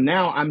 So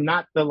now I'm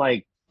not the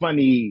like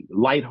funny,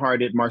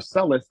 lighthearted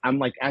Marcellas. I'm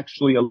like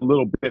actually a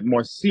little bit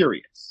more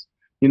serious.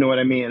 You know what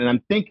I mean? And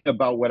I'm thinking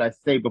about what I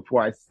say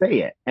before I say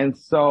it. And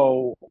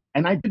so,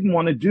 and I didn't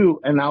want to do,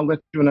 and I'll let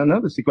you in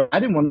another secret, I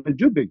didn't want to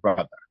do Big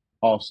Brother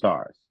All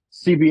Stars.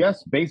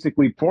 CBS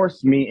basically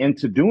forced me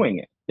into doing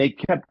it. They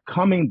kept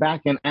coming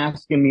back and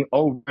asking me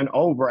over and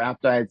over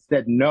after I had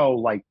said no,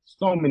 like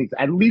so many,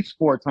 at least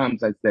 4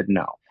 times I said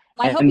no.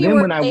 I hope And you then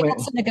were when I able went,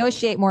 to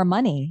negotiate more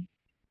money.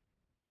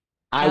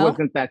 I No?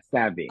 wasn't that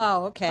savvy.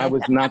 Oh, okay. I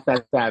was not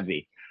that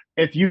savvy.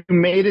 If you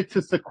made it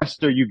to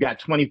sequester, you got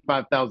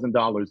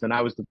 $25,000, and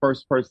I was the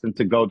first person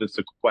to go to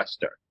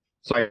sequester.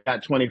 So I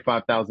got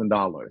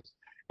 $25,000.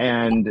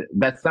 And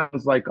that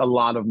sounds like a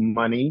lot of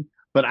money,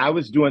 but I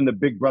was doing the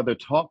Big Brother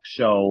talk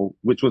show,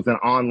 which was an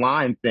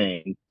online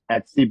thing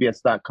at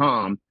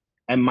CBS.com.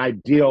 And my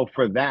deal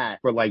for that,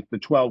 for like the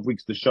 12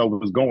 weeks the show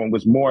was going,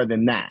 was more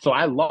than that. So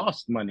I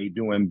lost money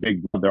doing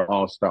Big Brother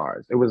All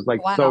Stars. It was like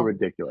so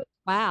ridiculous.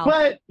 Wow.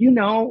 But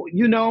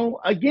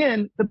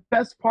again, the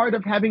best part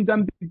of having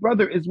done Big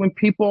Brother is when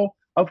people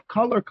of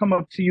color come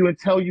up to you and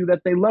tell you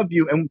that they love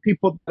you, and when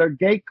people that are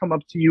gay come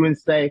up to you and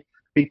say,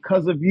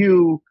 because of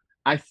you,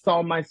 I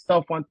saw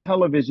myself on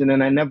television,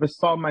 and I never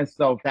saw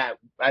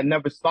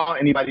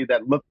anybody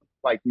that looked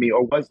like me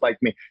or was like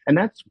me. And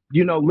that's,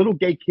 little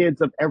gay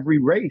kids of every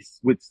race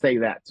would say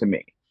that to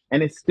me.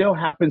 And it still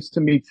happens to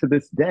me to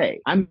this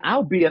day.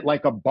 I'll be at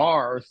like a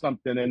bar or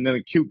something, and then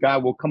a cute guy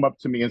will come up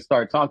to me and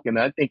start talking. And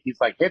I think he's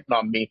like hitting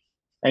on me.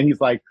 And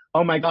he's like,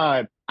 oh my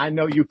God, I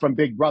know you from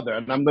Big Brother.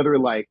 And I'm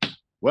literally like,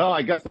 well,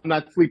 I guess I'm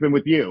not sleeping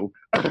with you.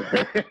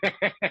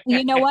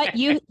 You know what?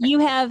 You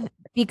have,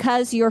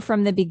 because you're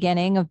from the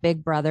beginning of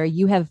Big Brother,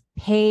 you have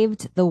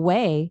paved the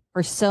way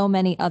for so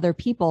many other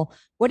people.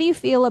 What do you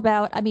feel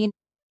about,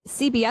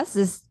 CBS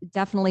is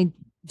definitely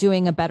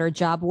doing a better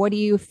job. What do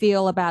you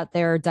feel about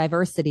their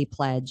diversity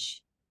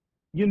pledge?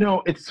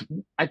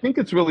 I think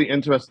it's really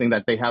interesting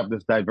that they have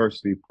this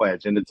diversity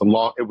pledge, and it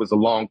was a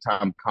long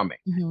time coming.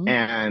 Mm-hmm.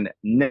 And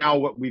now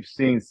what we've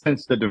seen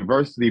since the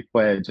diversity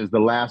pledge is the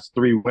last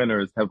 3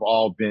 winners have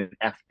all been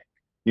ethnic.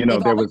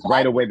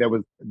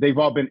 They've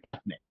all been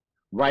ethnic.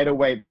 Right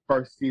away,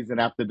 first season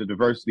after the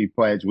diversity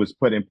pledge was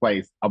put in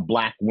place, a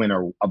black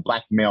winner, a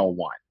black male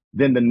won.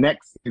 Then the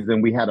next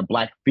season, we had a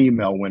black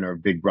female winner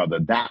of Big Brother.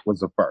 That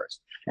was a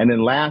first. And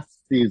then last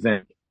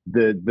season,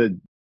 the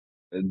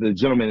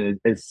gentleman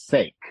is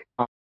Sake.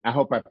 I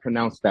hope I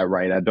pronounced that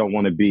right. I don't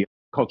want to be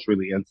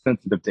culturally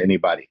insensitive to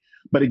anybody.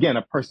 But again,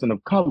 a person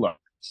of color.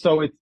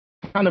 So it's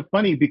kind of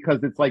funny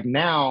because it's like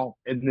now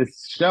in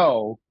this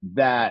show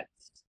that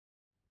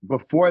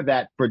before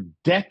that, for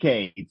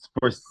decades,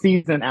 for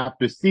season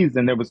after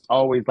season, there was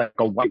always like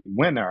a white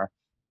winner.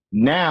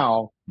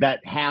 Now that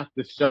half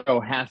the show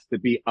has to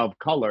be of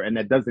color, and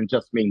that doesn't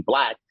just mean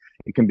black.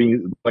 It can be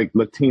like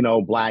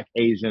Latino, black,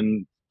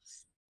 Asian,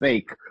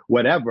 Sikh,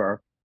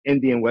 whatever,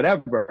 Indian,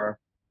 whatever.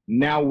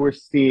 Now we're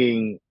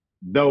seeing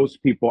those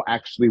people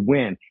actually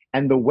win.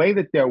 And the way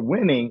that they're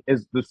winning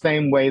is the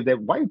same way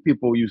that white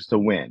people used to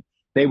win.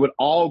 They would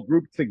all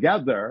group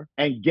together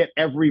and get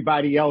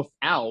everybody else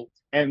out.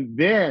 And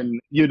then,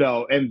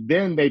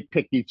 they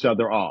pick each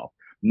other off.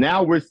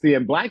 Now we're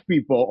seeing black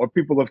people or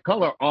people of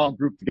color all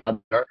group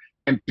together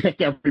and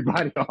pick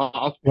everybody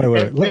off.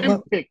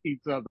 Wait. Pick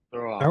each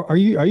other off. Are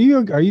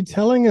you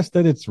telling us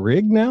that it's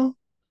rigged now?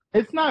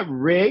 It's not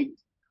rigged,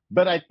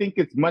 but I think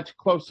it's much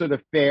closer to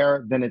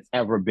fair than it's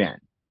ever been,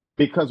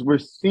 because we're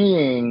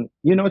seeing,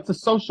 it's a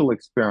social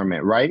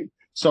experiment, right?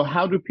 So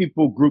how do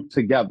people group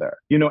together?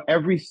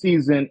 Every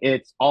season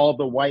it's all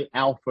the white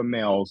alpha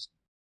males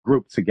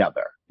group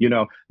together.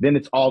 Then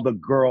it's all the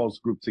girls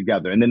group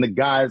together. And then the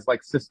guys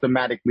like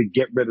systematically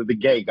get rid of the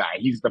gay guy.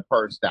 He's the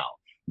first out.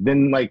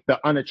 Then like the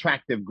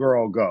unattractive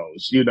girl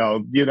goes,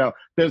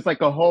 there's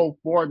like a whole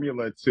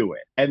formula to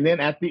it. And then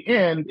at the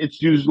end,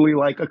 it's usually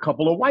like a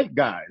couple of white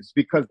guys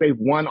because they've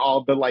won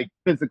all the like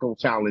physical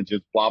challenges,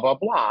 blah, blah,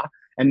 blah.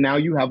 And now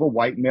you have a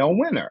white male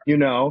winner,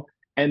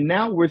 and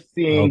now we're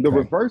seeing the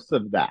reverse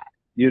of that.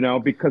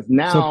 Because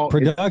now so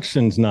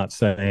production's not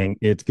saying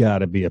it's got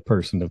to be a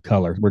person of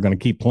color. We're going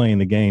to keep playing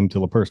the game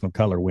till a person of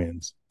color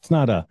wins. It's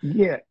not a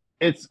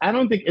I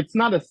don't think it's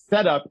not a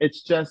setup.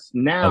 It's just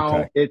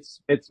now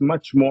it's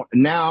much more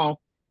now.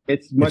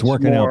 It's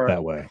working more out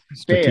that way,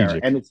 fair,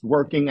 and it's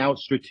working out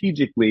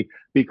strategically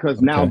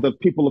because now the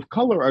people of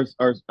color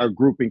are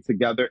grouping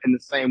together in the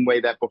same way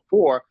that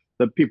before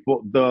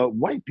the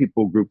white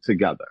people grouped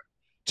together.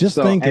 Just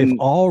think if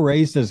all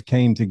races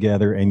came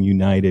together and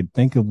united,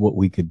 think of what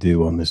we could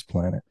do on this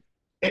planet.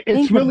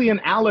 It's really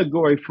an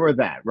allegory for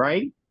that,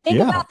 right? Think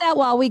about that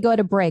while we go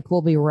to break.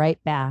 We'll be right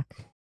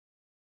back.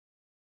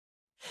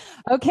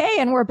 Okay,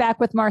 and we're back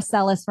with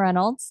Marcellas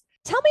Reynolds.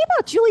 Tell me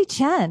about Julie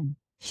Chen.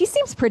 She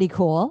seems pretty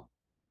cool.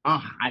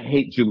 Oh, I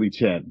hate Julie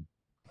Chen.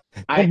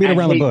 Don't beat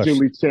around the bush.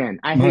 Julie Chen.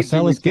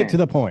 Marcellas, get to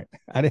the point.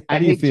 How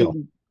do you feel?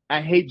 I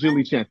hate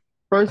Julie Chen.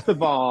 First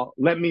of all,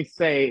 let me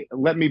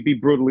be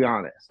brutally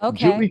honest.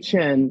 Okay. Julie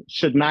Chen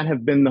should not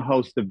have been the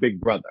host of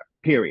Big Brother,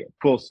 period.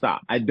 Full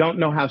stop. I don't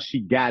know how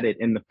she got it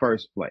in the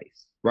first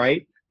place.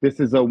 right? This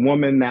is a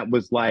woman that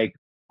was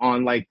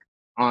on like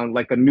on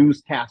like a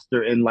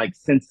newscaster in like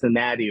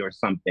Cincinnati or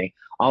something.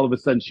 All of a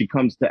sudden she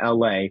comes to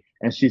LA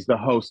and she's the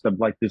host of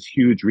like this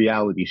huge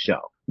reality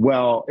show.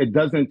 Well, it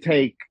doesn't,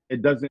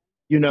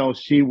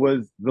 she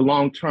was the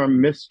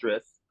long-term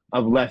mistress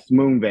of Les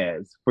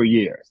Moonves for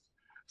years.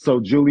 So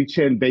Julie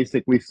Chen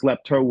basically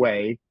slept her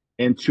way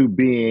into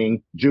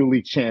being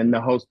Julie Chen,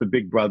 the host of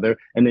Big Brother,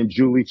 and then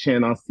Julie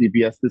Chen on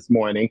CBS This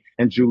Morning,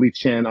 and Julie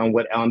Chen on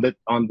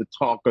the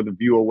Talk or the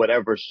View or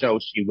whatever show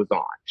she was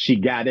on. She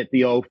got it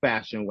the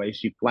old-fashioned way.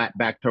 She flat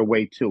backed her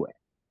way to it.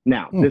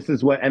 Now, this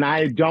is and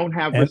I don't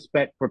have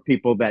respect for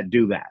people that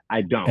do that.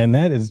 I don't. And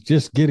that is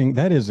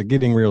a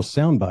getting real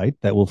soundbite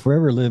that will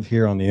forever live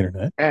here on the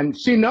internet. And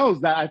she knows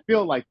that I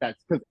feel like that,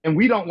 and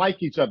we don't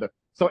like each other.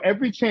 So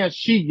every chance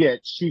she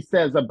gets, she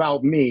says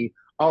about me,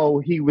 oh,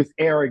 he was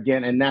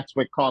arrogant and that's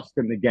what cost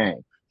him the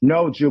game.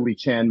 No, Julie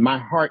Chen, my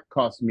heart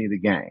cost me the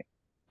game.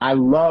 I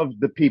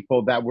loved the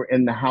people that were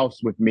in the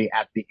house with me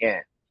at the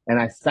end, and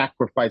I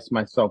sacrificed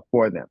myself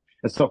for them.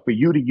 And so for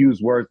you to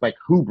use words like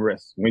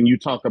hubris when you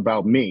talk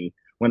about me,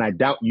 when I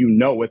doubt you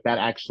know what that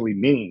actually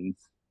means,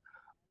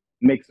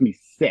 makes me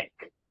sick.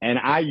 And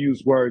I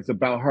use words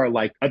about her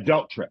like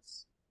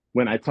adulteress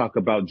when I talk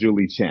about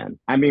Julie Chen.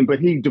 I mean, but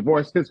he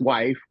divorced his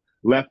wife,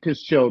 left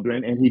his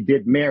children, and he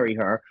did marry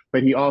her,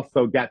 but he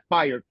also got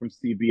fired from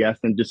CBS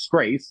and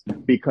disgraced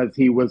because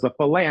he was a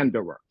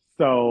philanderer.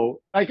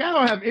 So, I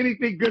don't have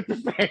anything good to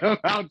say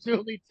about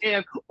Julie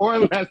Chen or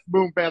Les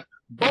Moonves.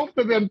 Both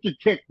of them can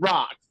kick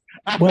rocks.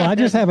 Well, I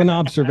just have an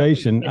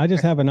observation.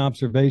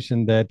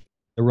 That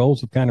the roles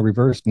have kind of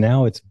reversed.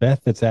 Now it's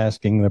Beth that's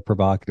asking the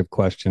provocative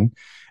question,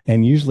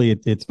 and usually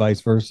it's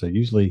vice versa.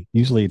 Usually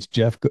it's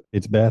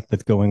Beth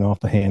that's going off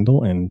the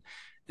handle and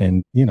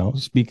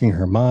speaking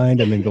her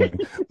mind and then going,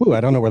 ooh, I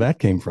don't know where that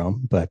came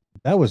from, but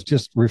that was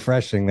just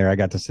refreshing there. I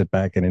got to sit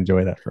back and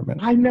enjoy that for a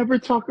minute. I never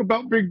talk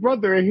about Big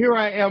Brother, and here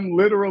I am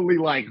literally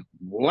like,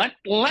 what?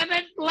 Let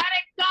it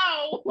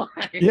go.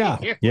 Yeah.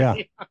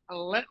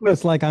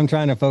 It's like I'm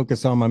trying to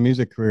focus on my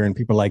music career, and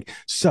people are like,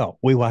 so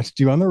we watched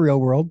you on The Real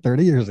World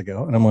 30 years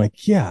ago. And I'm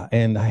like, yeah.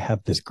 And I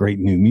have this great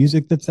new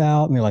music that's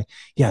out. And they're like,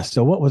 yeah.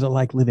 So what was it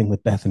like living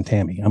with Beth and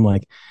Tammy? I'm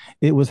like,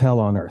 it was hell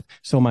on earth.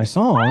 So my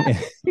song.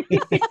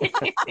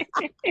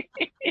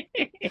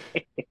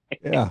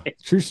 Yeah,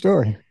 true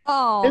story.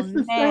 Oh, it's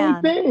the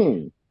same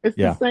thing. It's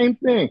the same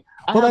thing.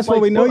 Well, that's where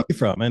we know you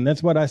from. And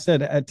that's what I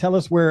said. Tell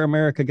us where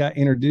America got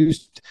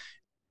introduced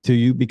to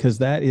you, because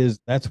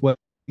that's what,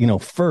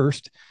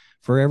 first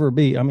forever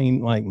be. I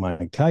mean, like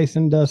Mike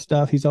Tyson does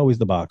stuff. He's always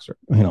the boxer.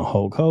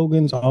 Hulk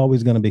Hogan's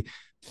always going to be.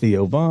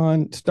 Theo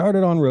Vaughn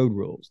started on Road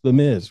Rules. The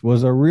Miz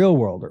was a real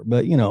worlder,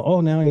 but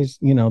now he's,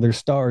 there's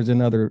stars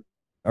in other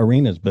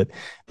arenas, but it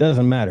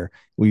doesn't matter.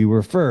 We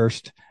were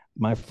first.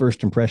 My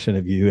first impression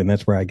of you, and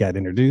that's where I got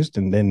introduced,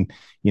 and then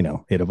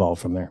it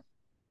evolved from there.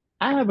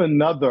 I have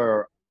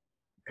another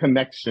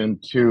connection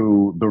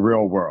to The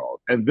Real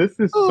World, and this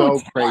is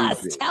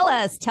crazy. Tell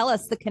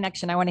us the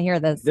connection. I want to hear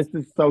this. This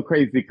is so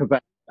crazy because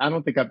I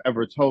don't think I've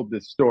ever told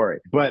this story,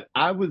 but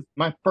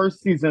my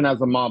first season as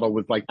a model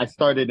was I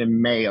started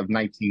in May of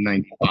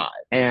 1995,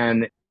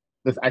 and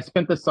I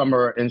spent the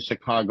summer in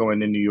Chicago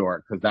and in New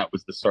York because that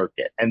was the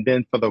circuit, and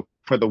then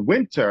for the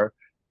winter,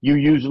 you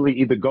usually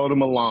either go to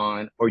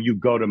Milan or you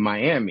go to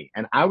Miami.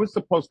 And I was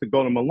supposed to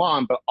go to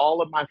Milan, but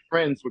all of my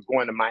friends were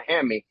going to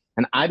Miami,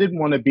 and I didn't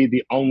want to be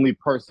the only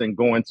person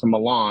going to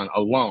Milan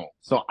alone.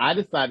 So I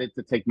decided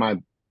to take my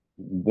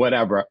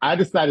whatever. I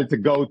decided to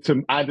go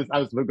to, I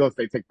was going to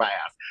say take my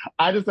ass.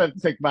 I decided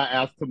to take my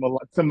ass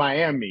to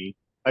Miami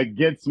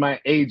against my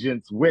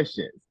agent's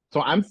wishes.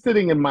 So I'm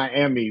sitting in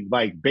Miami,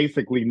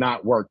 basically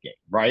not working,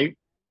 right?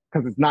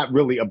 Because it's not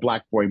really a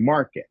Black boy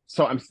market.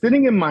 So I'm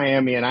sitting in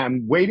Miami and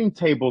I'm waiting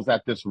tables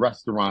at this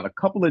restaurant a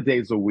couple of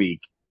days a week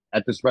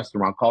at this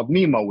restaurant called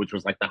Nemo, which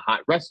was the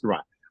hot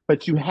restaurant.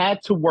 But you had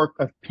to work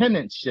a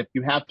penance shift.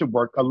 You have to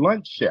work a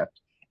lunch shift.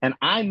 And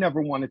I never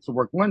wanted to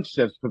work lunch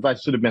shifts because I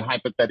should have been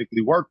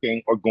hypothetically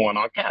working or going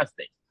on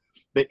casting.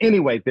 But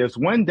anyway, there's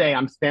one day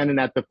I'm standing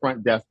at the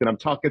front desk and I'm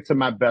talking to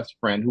my best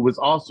friend, who was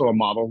also a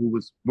model, who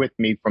was with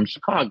me from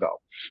Chicago.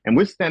 And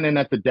we're standing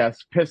at the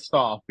desk pissed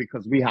off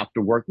because we have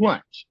to work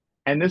lunch.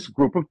 And this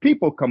group of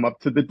people come up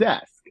to the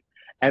desk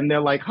and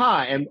they're like,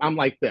 hi. And I'm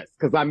like this,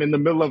 because I'm in the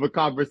middle of a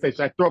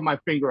conversation. I throw my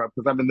finger up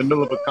because I'm in the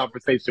middle of a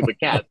conversation with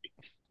Kathy.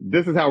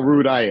 This is how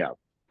rude I am.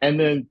 And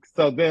then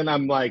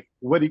I'm like,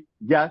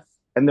 yes.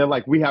 And they're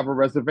like, we have a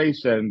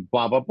reservation,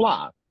 blah, blah,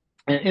 blah.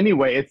 And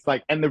anyway, it's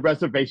and the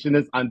reservation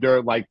is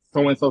under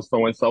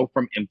so-and-so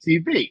from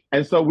MTV.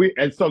 And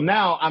so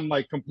now I'm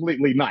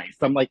completely nice.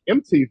 I'm like,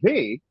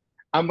 MTV?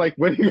 I'm like,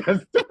 what are you guys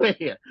doing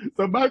here?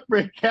 So my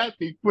friend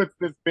Kathy puts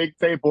this big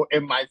table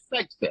in my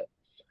section.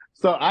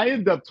 So I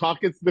end up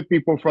talking to the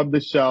people from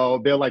the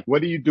show. They're like,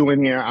 what are you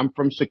doing here? I'm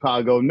from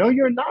Chicago. No,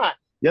 you're not.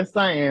 Yes,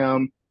 I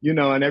am.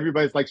 And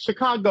everybody's like,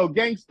 Chicago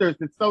gangsters.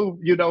 It's so,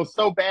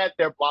 so bad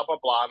there, blah, blah,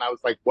 blah. And I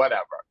was like,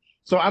 whatever.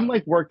 So I'm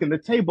working the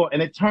table.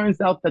 And it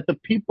turns out that the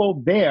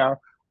people there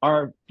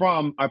are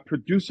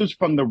producers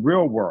from the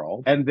real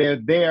world, and they're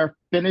there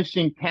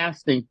finishing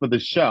casting for the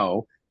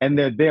show, and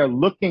they're there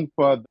looking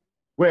for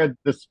where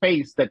the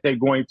space that they're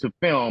going to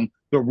film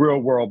the Real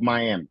World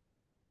Miami.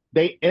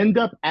 They end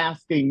up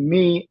asking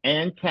me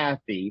and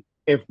Kathy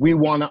if we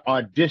want to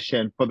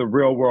audition for the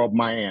Real World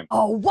Miami.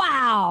 Oh,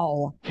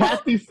 wow.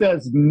 Kathy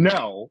says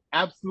no,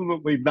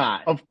 absolutely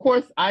not. Of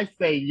course, I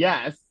say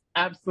yes.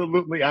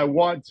 Absolutely, I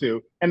want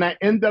to. And I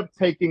end up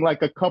taking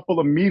like a couple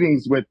of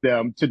meetings with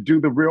them to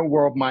do the Real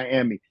World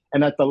Miami.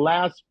 And at the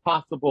last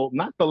possible,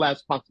 not the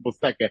last possible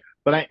second,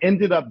 but I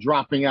ended up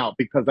dropping out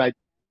because I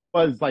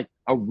was like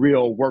a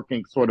real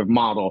working sort of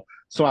model.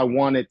 So I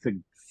wanted to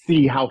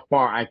see how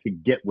far I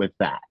could get with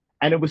that.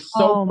 And it was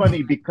so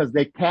funny because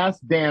they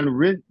cast Dan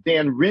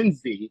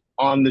Renzi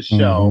on the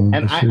show.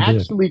 And I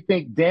actually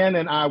think Dan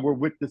and I were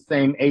with the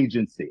same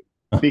agency,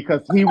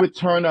 because he would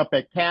turn up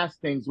at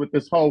castings with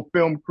this whole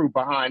film crew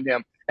behind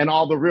him, and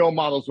all the real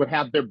models would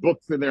have their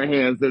books in their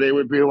hands, and they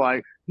would be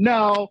like,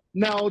 no,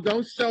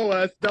 don't show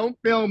us, don't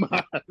film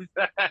us.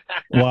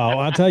 Wow,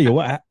 I'll tell you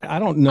what, I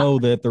don't know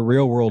that the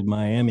Real World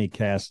Miami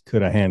cast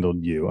could have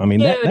handled you. I mean,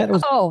 dude, that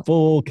was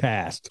full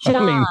cast.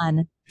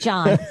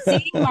 John,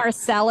 seeing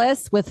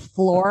Marcellas with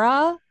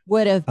Flora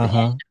would have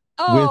been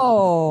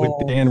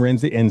with Dan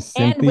Renzi and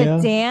Cynthia. And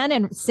with Dan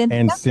and Cynthia.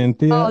 And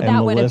Cynthia. Oh,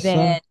 that would have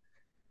been.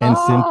 And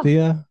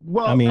Cynthia.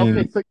 Well, I mean,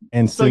 okay,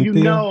 and so Cynthia.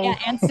 You know, yeah,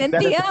 and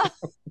Cynthia.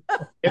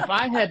 if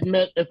I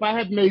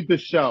had made the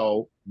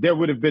show, there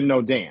would have been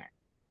no Dan,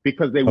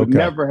 because they would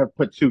never have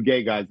put two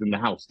gay guys in the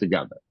house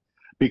together,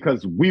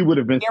 because we would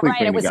have been sleeping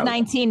together. It was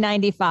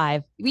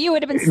 1995. You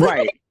would have been sleeping right.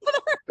 together.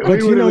 But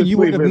you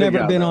would have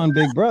never been on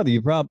Big Brother.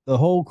 You probably, the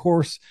whole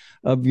course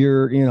of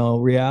your,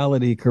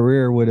 reality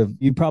career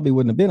you probably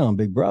wouldn't have been on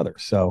Big Brother.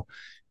 So,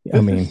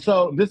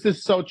 this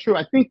is so true.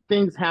 I think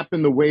things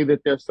happen the way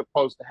that they're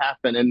supposed to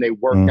happen, and they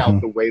work out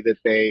the way that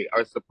they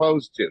are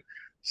supposed to.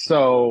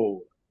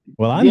 So,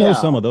 well, I know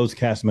some of those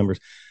cast members.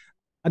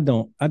 I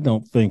don't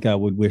think I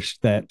would wish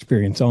that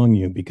experience on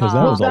you, because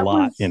that was a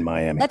lot in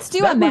Miami. Let's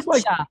do a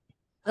mashup.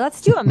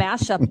 Let's do a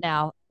mashup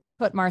now.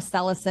 Put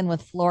Marcellas in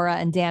with Flora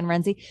and Dan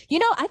Renzi.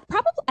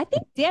 I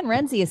think Dan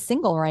Renzi is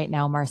single right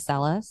now,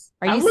 Marcellas.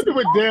 I wonder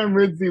what Dan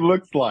Renzi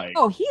looks like.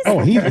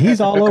 He's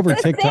all over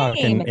TikTok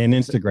and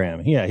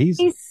Instagram. Yeah,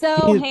 he's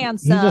so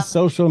handsome. He's a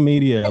social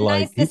media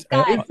nicest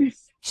guy.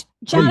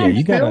 John,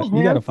 you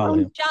gotta follow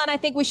him. John, I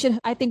think we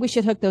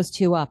should hook those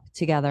two up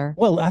together.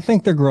 Well, I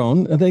think they're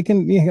grown. They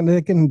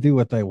can do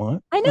what they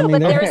want. I know,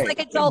 but there's like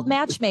adult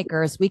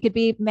matchmakers. We could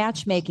be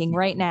matchmaking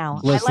right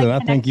now. Listen, I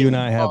think you and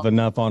I have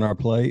enough on our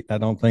plate. I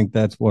don't think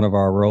that's one of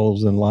our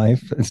roles in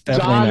life. It's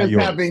definitely John not is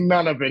yours. having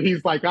none of it.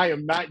 He's like, I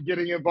am not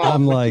getting involved.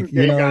 I'm like,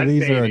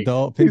 these are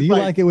adult people. Do you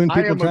like it when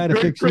people try to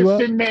fix you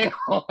up?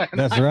 Male,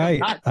 that's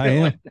right. I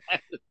am.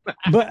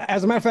 But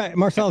as a matter of fact,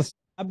 Marcellas,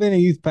 I've been a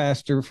youth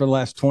pastor for the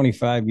last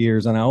 25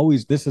 years, and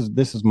this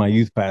is my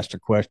youth pastor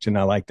question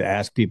I like to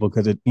ask people,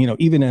 because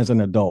even as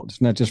an adult, it's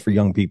not just for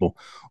young people.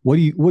 What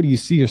do you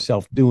see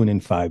yourself doing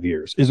in 5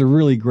 years? Is a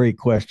really great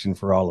question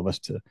for all of us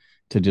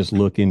to just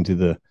look into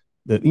the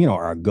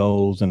our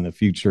goals and the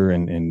future,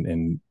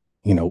 and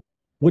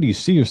what do you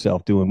see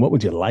yourself doing? What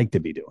would you like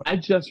to be doing? I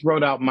just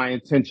wrote out my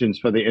intentions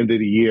for the end of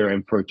the year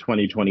and for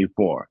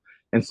 2024,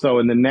 and so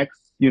in the next.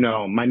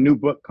 My new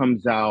book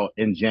comes out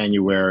in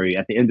January,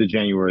 at the end of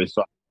January.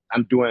 So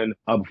I'm doing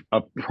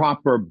a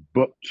proper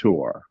book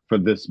tour for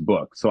this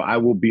book. So I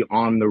will be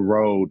on the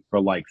road for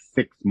like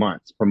 6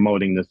 months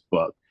promoting this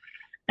book.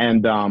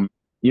 And,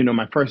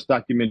 my first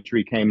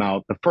documentary came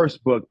out. The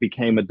first book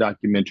became a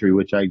documentary,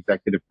 which I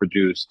executive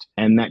produced.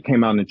 And that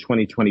came out in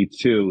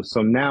 2022.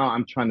 So now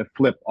I'm trying to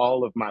flip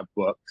all of my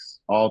books,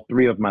 all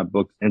 3 of my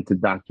books, into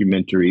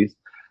documentaries.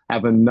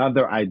 Have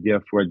another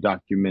idea for a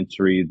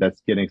documentary that's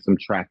getting some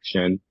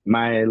traction.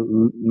 My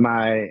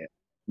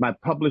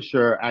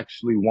publisher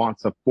actually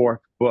wants a 4th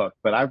book,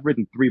 but I've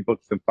written 3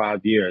 books in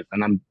 5 years,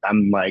 and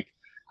I'm like,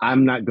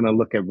 I'm not going to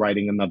look at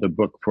writing another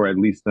book for at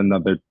least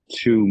another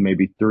 2,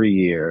 maybe 3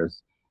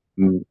 years.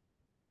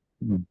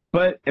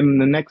 But in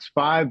the next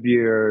 5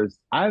 years,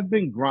 I've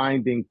been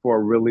grinding for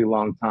a really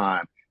long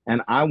time.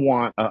 And I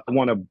want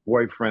a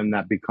boyfriend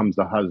that becomes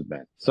a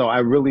husband. So I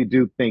really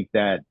do think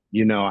that,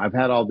 I've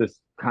had all this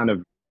kind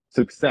of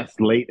success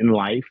late in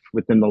life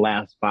within the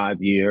last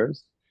 5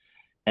 years.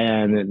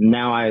 And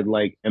now I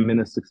am in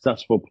a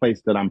successful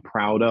place that I'm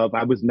proud of.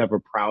 I was never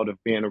proud of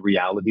being a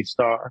reality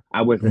star.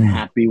 I wasn't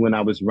happy when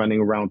I was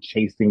running around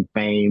chasing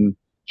fame,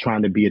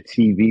 trying to be a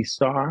TV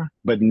star.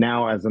 But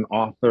now as an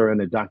author and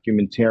a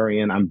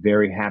documentarian, I'm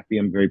very happy.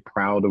 I'm very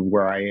proud of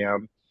where I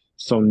am.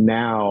 So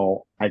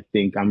now I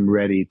think I'm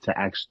ready to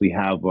actually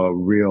have a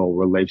real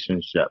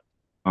relationship.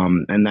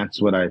 And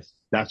that's what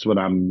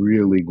I'm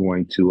really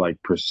going to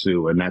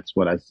pursue. And that's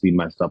what I see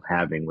myself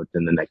having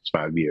within the next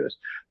 5 years.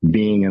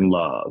 Being in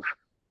love,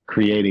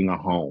 creating a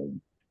home,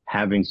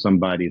 having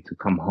somebody to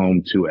come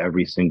home to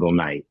every single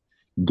night,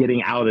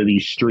 getting out of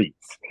these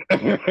streets.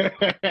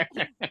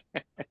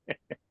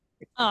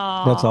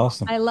 Oh, that's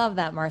awesome. I love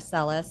that,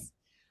 Marcellas.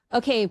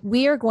 Okay,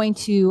 we are going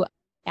to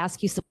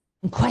ask you some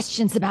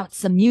questions about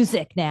some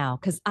music now,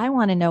 because I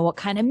want to know what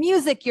kind of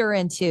music you're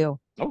into.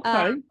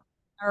 Okay.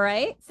 All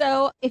right.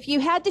 So if you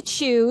had to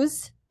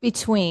choose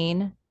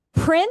between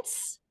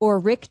Prince or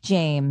Rick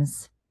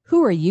James,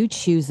 who are you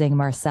choosing,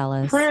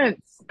 Marcellas? Prince.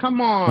 Come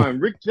on.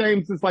 Rick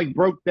James is like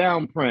broke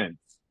down Prince.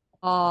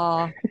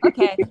 Oh,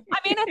 okay. I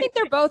mean, I think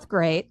they're both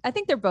great.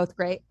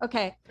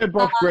 Okay. They're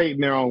both great in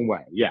their own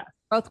way. Yeah.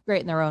 Both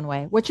great in their own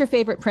way. What's your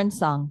favorite Prince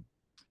song?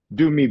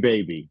 Do Me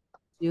Baby.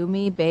 Do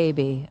Me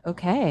Baby.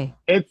 Okay.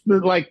 It's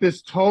like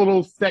this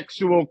total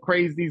sexual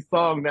crazy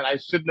song that I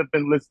shouldn't have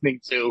been listening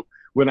to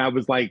when I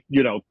was like,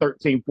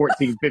 13,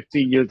 14,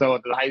 15 years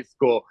old in high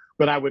school.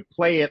 But I would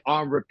play it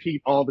on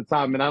repeat all the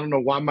time. And I don't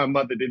know why my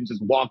mother didn't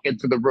just walk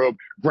into the room,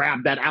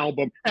 grab that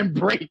album and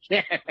break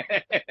it.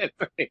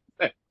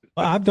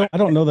 I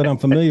don't know that I'm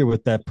familiar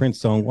with that Prince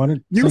song. Why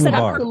don't you sing a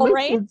bar? No. I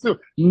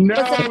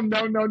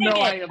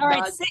am All right,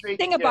 not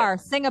sing a bar.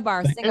 Sing a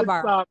bar.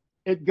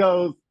 It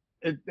goes.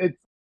 It's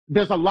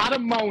there's a lot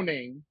of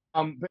moaning.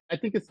 But I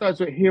think it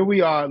starts with, here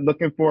we are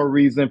looking for a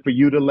reason for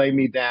you to lay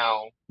me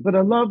down. But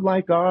a love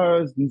like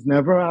ours is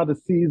never out of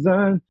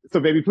season. So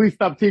baby, please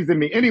stop teasing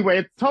me. Anyway,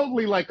 it's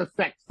totally like a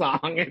sex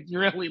song. It's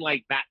really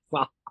like that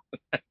song.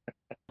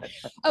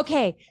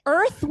 Okay.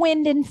 Earth,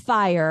 Wind, and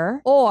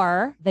Fire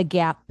or the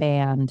Gap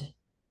Band?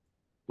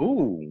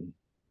 Ooh.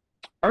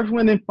 Earth,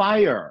 Wind, and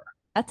Fire.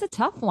 That's a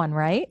tough one,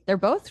 right? They're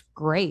both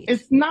great.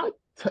 It's not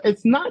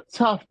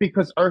tough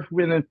because Earth,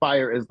 Wind, and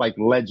Fire is like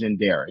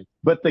legendary.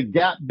 But the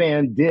Gap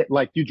Band did,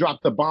 like, You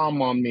Dropped the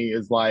Bomb on Me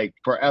is like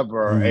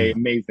forever an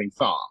amazing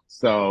song.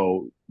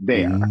 So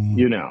there,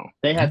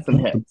 they had some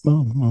hits.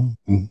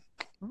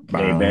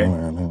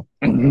 Baby.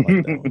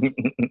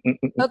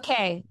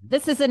 Okay,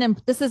 this is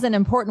an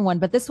important one,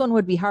 but this one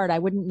would be hard. I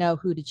wouldn't know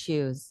who to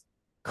choose.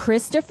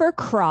 Christopher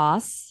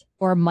Cross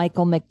or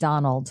Michael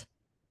McDonald?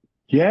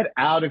 Get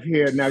out of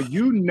here. Now,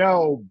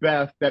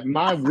 Beth, that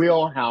my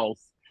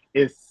wheelhouse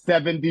is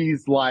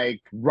 70s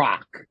like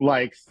rock,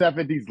 like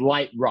 70s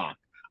light rock.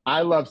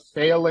 I love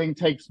Sailing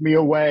Takes Me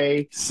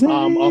Away.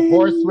 A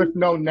Horse with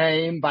No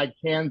Name by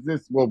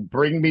Kansas will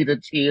bring me to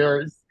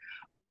tears.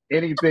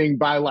 Anything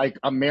by like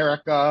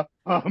America.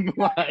 Is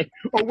A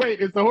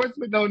Horse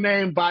with No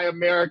Name by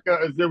America?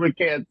 Or is it with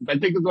Kansas? I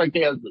think it's by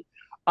Kansas.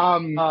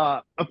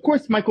 Of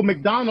course, Michael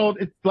McDonald,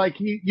 it's like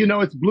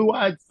it's Blue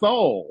Eyed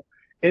Soul.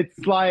 It's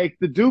like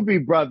the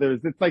Doobie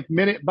Brothers. It's like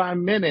Minute by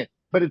Minute.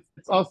 But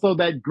it's also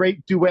that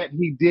great duet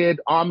he did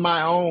On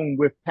My Own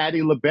with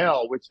Patti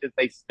LaBelle, which is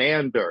a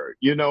standard.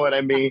 You know what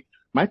I mean?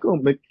 Michael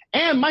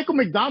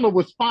McDonald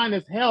was fine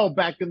as hell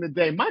back in the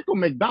day. Michael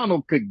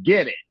McDonald could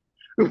get it.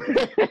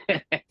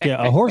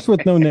 Yeah, A Horse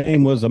with No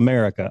Name was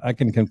America. I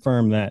can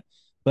confirm that.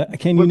 But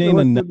can you name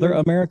another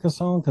America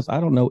song? Because I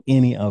don't know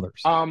any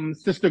others.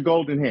 Sister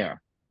Golden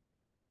Hair.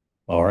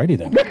 Alrighty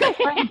then.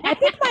 I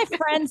think my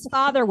friend's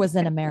father was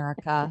in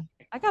America.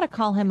 I got to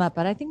call him up,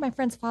 but I think my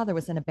friend's father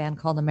was in a band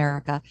called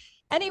America.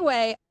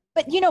 Anyway,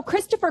 but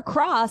Christopher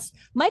Cross,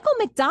 Michael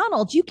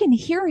McDonald, you can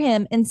hear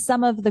him in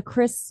some of the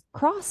Chris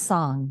Cross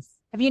songs.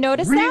 Have you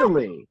noticed that?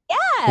 Really?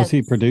 Yes. Was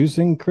he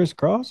producing Chris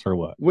Cross or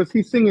what? Was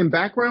he singing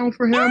background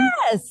for him?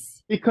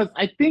 Yes. Because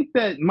I think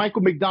that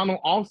Michael McDonald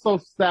also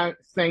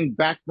sang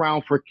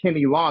background for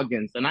Kenny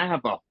Loggins, and I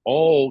have a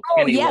whole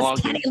Kenny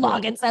Loggins. Kenny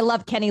Loggins. I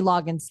love Kenny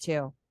Loggins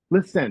too.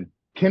 Listen,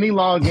 Kenny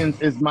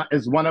Loggins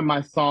is one of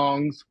my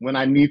songs when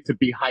I need to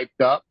be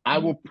hyped up. I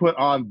will put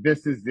on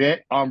This Is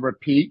It on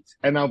repeat,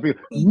 and I'll be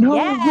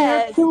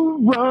nowhere to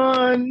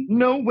run,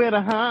 nowhere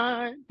to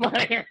hide.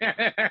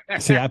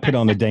 See, I put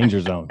on the Danger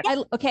Zone.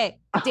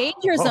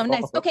 Danger Zone.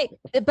 Nice. Okay,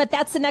 but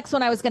that's the next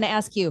one I was going to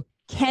ask you.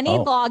 Kenny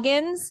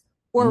Loggins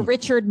or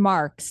Richard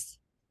Marx?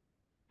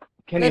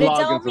 Kenny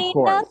Loggins, of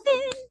course.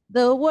 Nothing,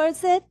 the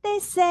words that they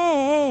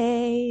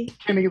say.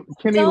 Kenny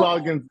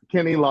Loggins,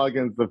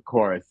 of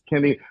course.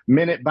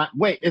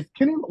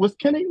 Was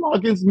Kenny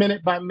Loggins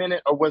Minute by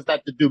Minute, or was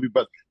that the Doobie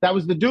Brothers? That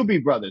was the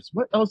Doobie Brothers.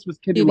 What else was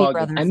Kenny Loggins?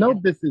 Brothers, I know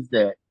This Is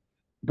It,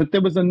 but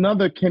there was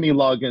another Kenny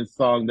Loggins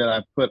song that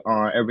I put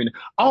on every night.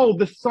 Oh,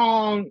 the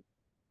song.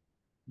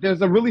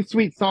 There's a really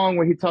sweet song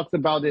where he talks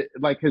about it,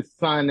 like his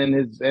son and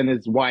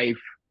his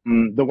wife.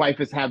 The wife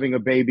is having a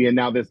baby, and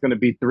now there's going to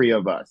be 3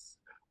 of us.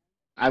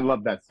 I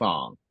love that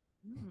song.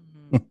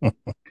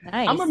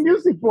 Nice. I'm a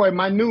music boy.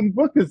 My new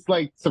book is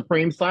like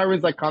Supreme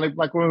Cyrus, Iconic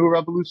Black Women Who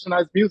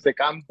Revolutionized Music.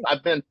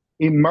 I've been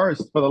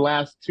immersed for the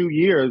last 2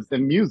 years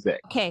in music.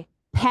 Okay,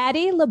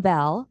 Patti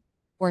LaBelle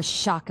or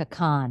Shaka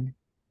Khan?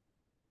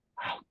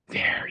 How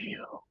dare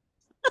you?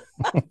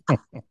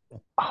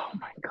 Oh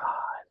my God.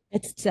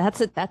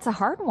 That's a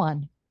hard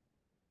one.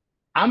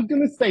 I'm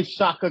gonna say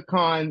Shaka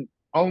Khan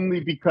only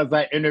because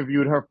I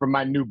interviewed her for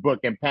my new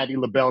book and Patti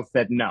LaBelle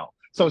said no.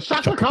 So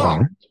Shaka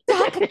Khan.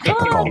 Shaka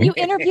Khan. You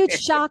interviewed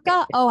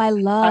Shaka? Oh, I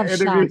love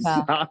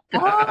Shaka.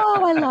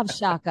 Oh, I love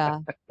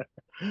Shaka.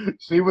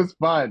 She was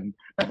fun.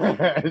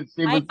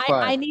 She was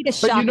fun. I need a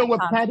Shaka. But you know what,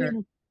 concert.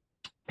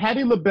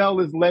 Patti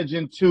LaBelle is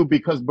legend too,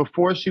 because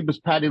before she was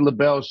Patti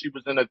LaBelle, she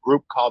was in a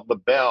group called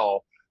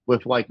LaBelle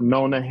with like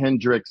Nona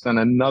Hendrix and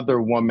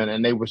another woman,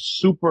 and they were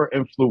super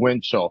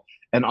influential.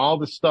 and all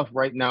the stuff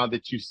right now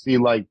that you see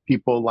like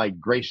people like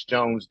Grace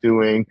Jones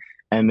doing,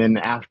 and then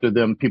after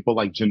them, people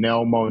like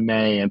Janelle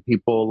Monáe and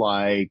people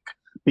like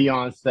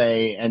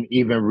Beyonce and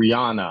even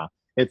Rihanna.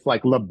 It's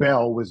like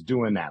LaBelle was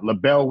doing that.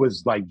 LaBelle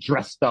was like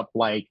dressed up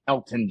like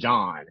Elton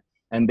John.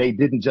 And they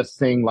didn't just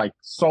sing like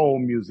soul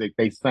music,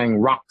 they sang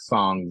rock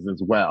songs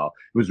as well.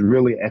 It was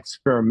really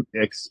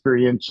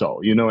experiential,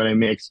 you know what I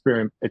mean?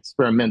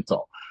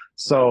 Experimental.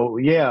 So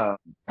yeah,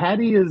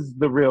 Patty is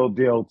the real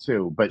deal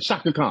too, but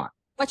Shaka Khan.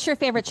 What's your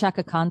favorite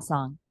Chaka Khan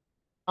song?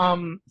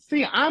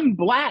 See, I'm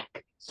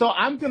Black, so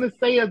I'm gonna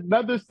say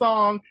another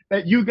song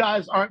that you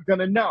guys aren't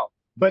gonna know,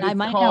 but I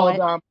might know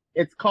it.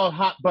 It's called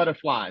Hot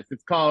Butterflies.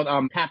 It's called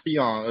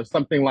Papillon or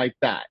something like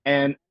that,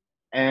 and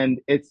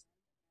it's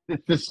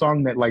this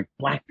song that like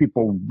Black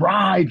people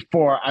ride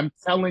for. I'm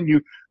telling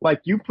you, like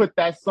you put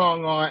that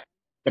song on at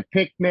the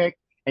picnic,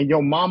 and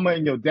your mama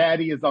and your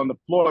daddy is on the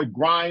floor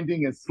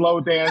grinding and slow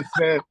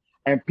dancing,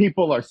 and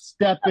people are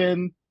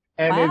stepping.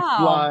 And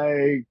Wow.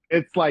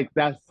 it's like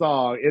that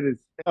song. It is,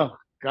 oh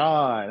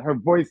God, her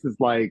voice is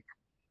like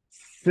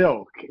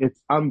silk. It's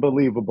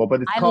unbelievable.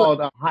 But it's I l-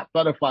 called Hot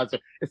Butterflies.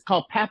 It's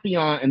called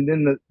Papillon, and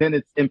then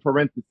it's in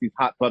parentheses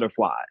Hot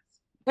Butterflies.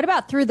 what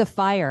about Through the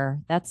Fire?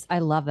 I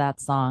love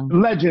that song.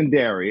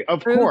 Legendary,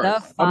 of Through the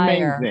course.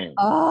 Fire. Amazing,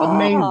 Oh,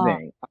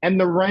 amazing. And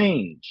the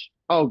range.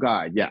 Oh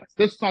God, yes.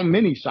 There's so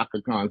many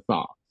Shaka Khan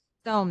songs.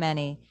 so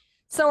many.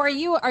 So are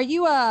you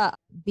a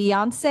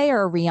Beyonce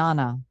or a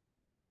Rihanna?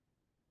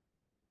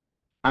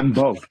 I'm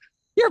both.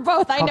 You're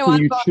both. I How know can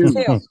I'm you both choose?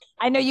 too.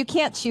 I know you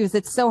can't choose.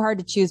 It's so hard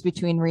to choose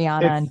between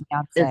Rihanna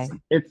It's and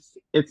Beyonce.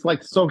 it's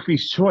like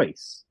Sophie's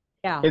Choice.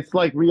 Yeah. It's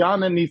like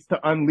Rihanna needs to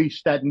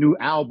unleash that new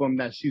album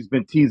that she's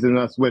been teasing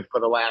us with for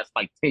the last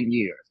like 10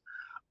 years.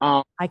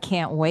 Um, I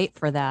can't wait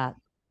for that.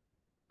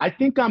 I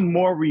think I'm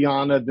more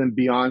Rihanna than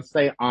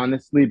Beyonce,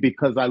 honestly,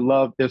 because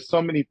there's so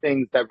many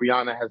things that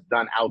Rihanna has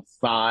done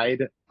outside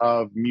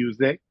of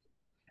music,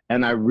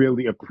 and I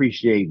really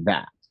appreciate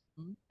that.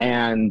 Mhm.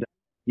 And,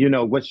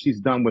 what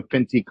she's done with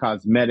Fenty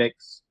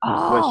Cosmetics, what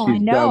Oh, I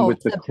she's done know. with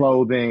the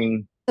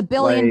clothing, The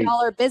billion like,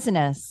 dollar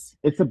business.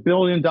 it's $1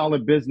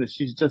 billion business.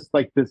 She's just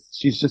like this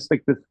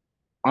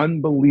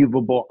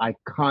unbelievable,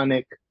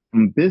 iconic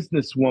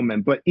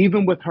businesswoman. But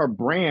even with her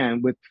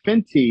brand, with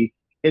Fenty,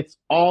 it's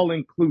all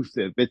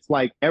inclusive. It's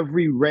like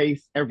every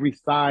race, every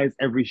size,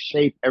 every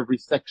shape, every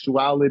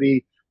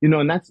sexuality,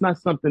 and that's not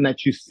something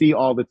that you see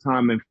all the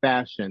time in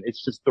fashion.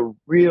 It's just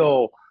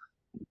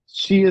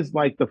she is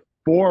like the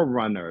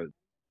forerunner,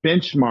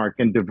 benchmark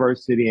in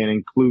diversity and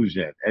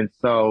inclusion. And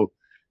so,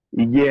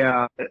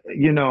 yeah,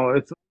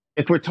 it's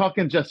if we're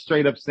talking just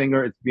straight up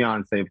singer, it's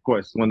Beyonce, of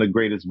course, one of the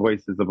greatest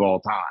voices of all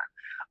time.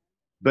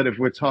 But if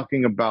we're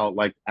talking about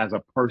like as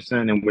a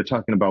person and we're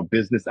talking about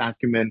business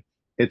acumen,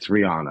 it's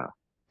Rihanna.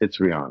 It's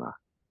Rihanna.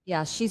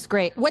 Yeah, she's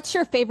great. What's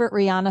your favorite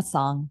Rihanna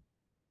song?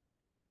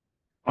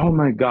 Oh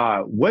my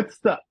God.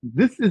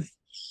 This is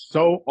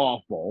so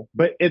awful,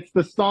 but it's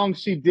the song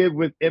she did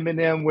with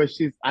Eminem where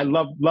I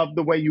love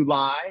the way you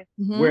lie,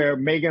 Mhm. where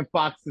Megan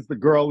Fox is the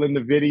girl in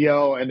the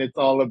video and it's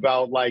all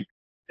about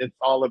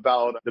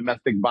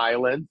domestic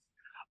violence.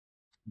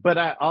 But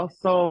I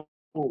also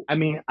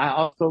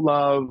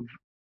love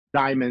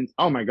Diamonds.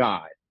 Oh my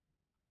God.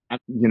 I,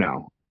 you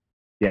know,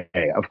 yeah,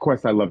 of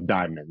course I love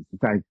Diamonds.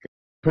 I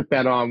put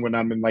that on when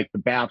I'm in like the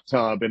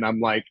bathtub and I'm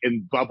like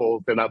in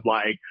bubbles and I'm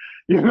like,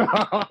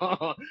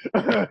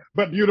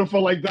 but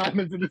beautiful like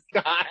diamonds in the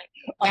sky.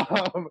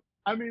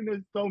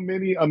 There's so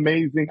many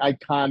amazing,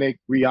 iconic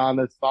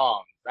Rihanna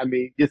songs.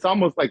 It's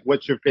almost like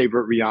what's your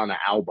favorite Rihanna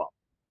album?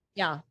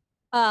 Yeah.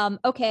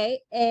 Okay.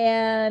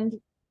 And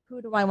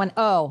who do I want?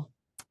 Oh,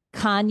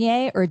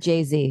 Kanye or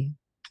Jay-Z?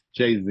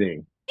 Jay-Z,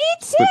 Me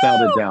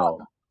without a too. doubt.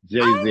 I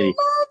Jay-Z.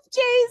 love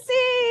Jay-Z.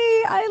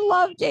 I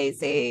love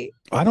Jay-Z.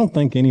 I don't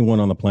think anyone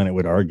on the planet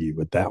would argue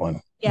with that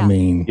one. Yeah.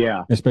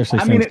 Yeah. Especially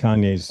I mean, since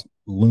Kanye's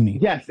loony.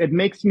 Yes, it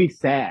makes me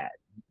sad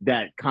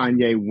that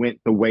Kanye went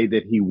the way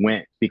that he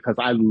went because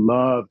I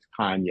loved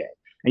Kanye.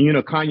 And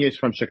Kanye's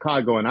from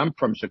Chicago and I'm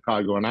from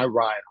Chicago and I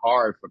ride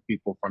hard for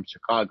people from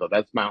Chicago.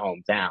 That's my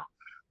hometown.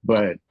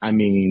 But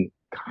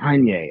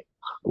Kanye,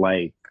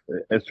 like,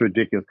 it's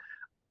ridiculous.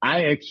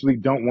 I actually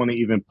don't want to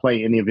even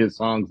play any of his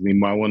songs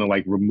anymore. I want to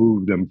like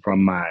remove them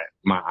from my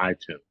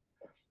iTunes.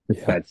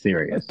 It's that I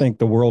serious. think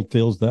the world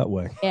feels that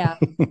way. Yeah.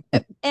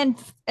 And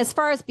as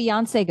far as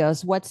Beyonce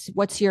goes,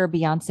 what's your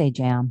Beyonce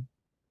jam?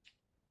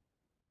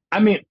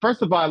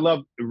 First of all, I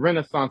love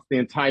Renaissance. The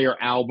entire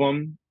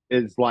album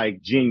is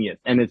like genius.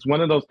 And it's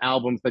one of those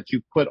albums that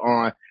you put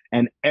on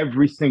and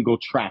every single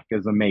track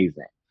is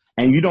amazing.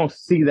 And you don't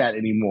see that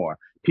anymore.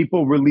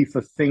 People release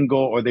a single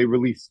or they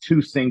release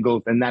two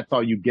singles and that's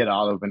all you get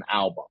out of an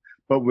album.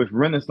 But with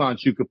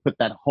Renaissance, you could put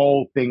that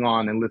whole thing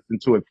on and listen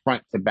to it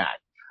front to back.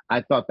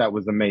 I thought that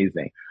was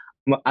amazing.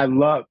 I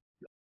love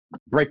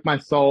Break My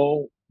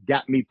Soul,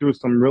 got me through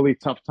some really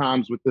tough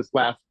times with this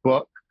last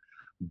book.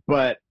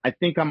 But I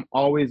think I'm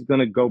always going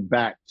to go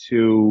back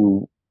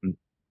to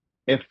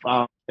if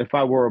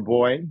I Were a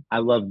Boy. I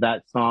love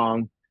that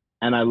song.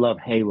 And I love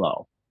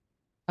Halo.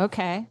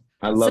 Okay.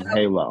 I love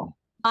Halo.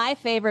 My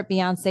favorite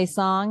Beyonce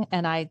song,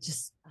 and I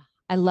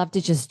love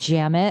to just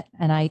jam it.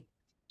 And I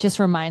just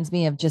reminds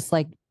me of just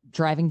like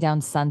driving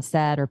down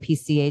Sunset or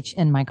PCH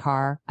in my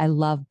car. I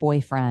love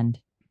Boyfriend.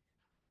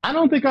 I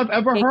don't think I've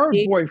ever heard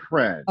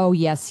Boyfriend. Oh,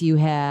 yes, you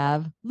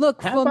have.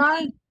 Look Have for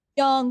I? me,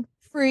 young,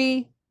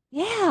 free.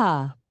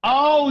 Yeah.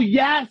 Oh,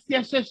 yes,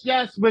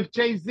 with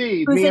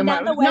Jay-Z. Cruising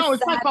down the No, West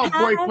it's not called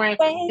Side Boyfriend.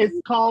 Highway. It's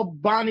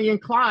called Bonnie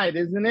and Clyde,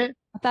 isn't it?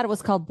 I thought it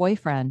was called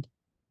Boyfriend.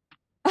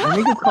 I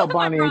think it's called Am I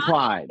Bonnie and wrong?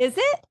 Clyde. Is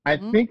it? I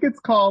think it's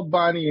called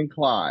Bonnie and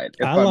Clyde,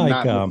 if I I'm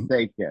like, not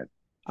mistaken.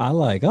 I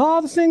like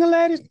all the single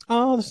ladies.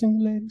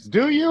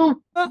 Do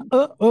you?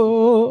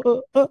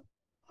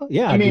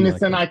 Yeah. I mean,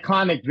 it's like an that.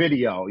 iconic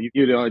video.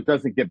 You know, it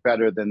doesn't get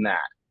better than that.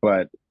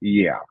 But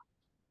yeah.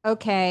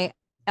 Okay.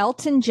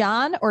 Elton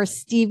John or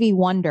Stevie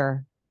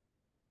Wonder?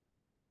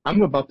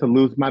 I'm about to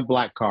lose my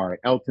black card.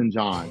 Elton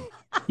John.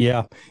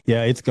 Yeah,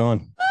 it's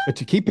gone.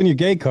 But you're keeping your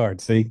gay card.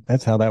 See,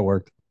 that's how that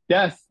worked.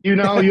 Yes, you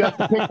know, you have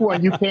to pick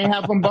one. You can't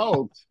have them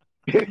both.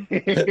 Can't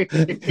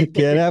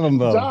have them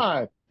both.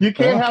 John, you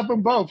can't have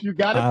them both. You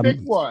got to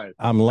pick one.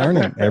 I'm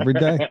learning every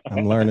day.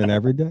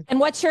 And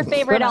what's your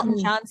favorite Elton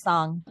John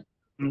song?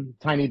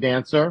 Tiny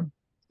Dancer,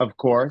 of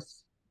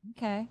course.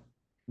 Okay.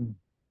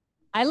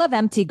 I love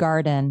Empty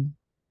Garden.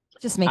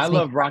 Just makes I me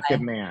love cry. Rocket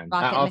Man.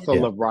 Rocket I also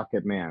Man. love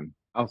Rocket Man.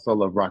 I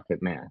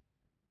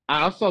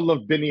also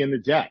love Benny and the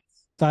Jets.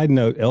 Side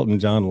note, Elton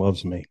John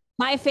loves me.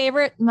 My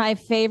favorite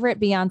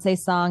Beyonce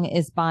song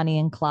is Bonnie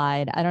and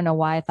Clyde. I don't know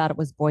why I thought it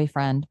was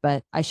Boyfriend,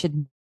 but I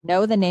should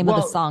know the name of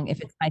the song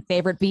if it's my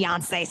favorite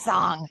Beyonce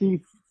song.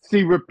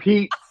 She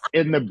repeats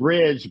in the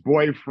bridge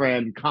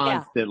Boyfriend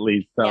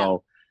constantly.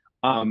 So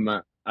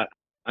I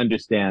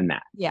understand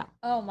that. Yeah.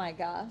 Oh my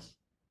gosh.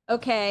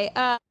 Okay.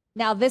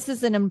 Now this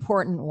is an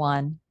important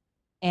one.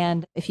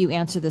 And if you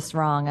answer this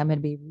wrong, I'm going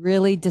to be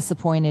really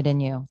disappointed in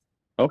you.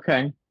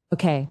 Okay.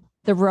 Okay.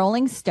 The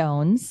Rolling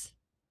Stones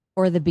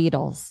or the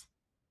Beatles?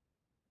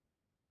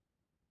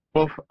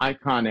 Both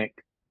iconic.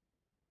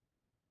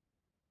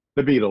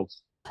 The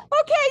Beatles.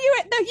 Okay,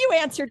 you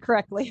answered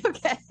correctly.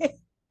 Okay.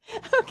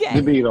 Okay.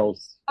 The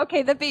Beatles.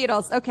 Okay, the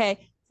Beatles.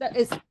 Okay.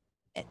 So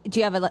do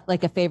you have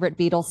a favorite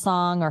Beatles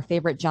song or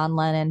favorite John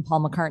Lennon,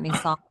 Paul McCartney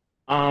song?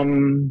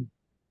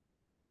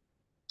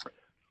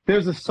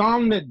 There's a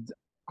song that,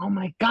 oh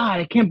my God,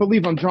 I can't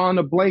believe I'm drawing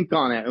a blank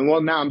on it. And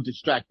well, now I'm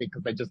distracted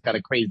because I just got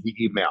a crazy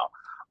email.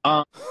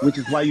 Which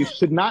is why you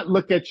should not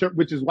look at your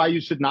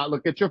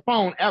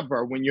phone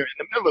ever when you're in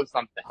the middle of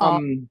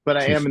something. But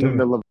I am in the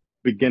middle of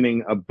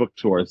beginning a book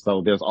tour,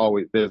 so there's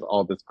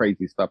all this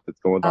crazy stuff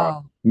that's going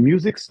on.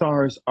 Music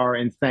stars are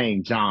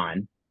insane,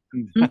 John.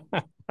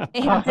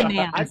 They have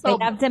demands. I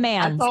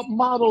thought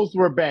models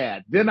were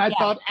bad. Then I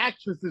thought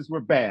actresses were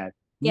bad.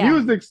 Yeah.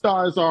 Music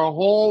stars are a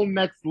whole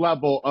next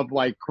level of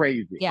like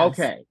crazy. Yes.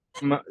 Okay,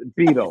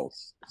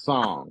 Beatles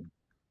song.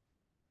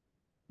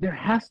 There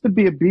has to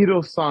be a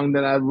Beatles song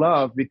that I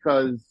love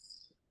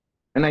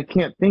and I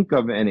can't think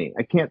of any.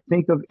 I can't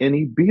think of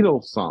any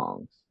Beatles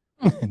songs.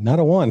 Not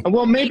a one.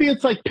 Well, maybe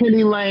it's like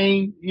Penny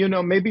Lane,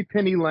 maybe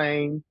Penny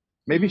Lane,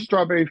 maybe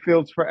Strawberry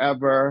Fields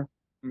Forever.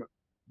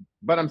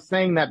 But I'm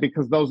saying that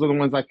because those are the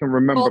ones I can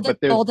remember. But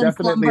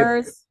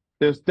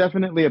there's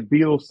definitely a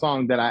Beatles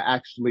song that I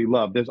actually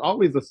love. There's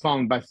always one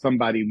song by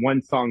somebody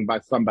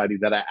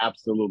that I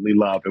absolutely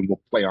love and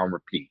will play on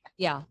repeat.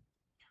 Yeah.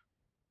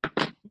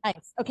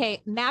 Nice.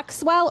 Okay,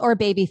 Maxwell or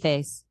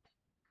Babyface?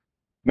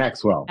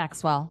 Maxwell.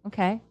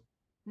 Okay.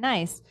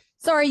 Nice.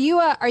 So are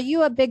you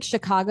a big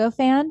Chicago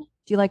fan?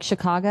 Do you like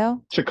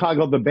Chicago?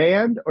 Chicago the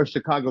band or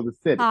Chicago the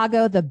city?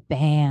 Chicago the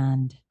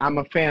band. I'm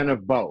a fan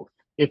of both.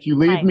 If you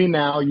leave me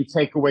now, you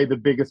take away the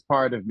biggest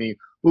part of me.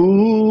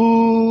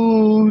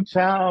 Ooh,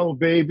 child,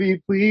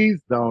 baby,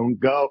 please don't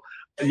go.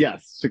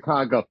 Yes,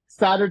 Chicago.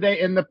 Saturday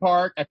in the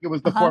Park. I think it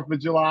was the 4th of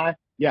July.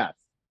 Yes,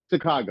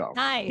 Chicago.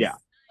 Nice. Yeah.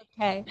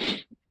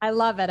 Okay. I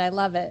love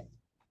it.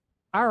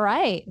 All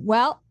right.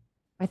 Well,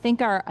 I think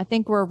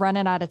we're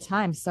running out of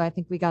time, so I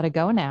think we got to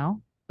go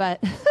now.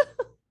 But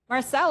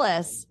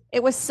Marcellas,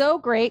 it was so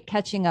great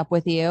catching up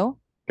with you.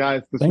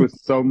 Guys, this was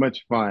so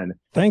much fun.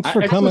 Thanks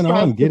for coming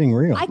on, getting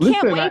real. I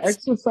can't wait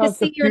to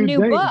see your new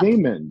book.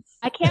 Demons.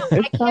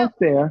 It's out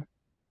there.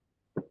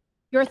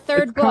 Your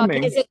third book,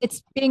 coming.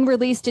 It's being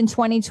released in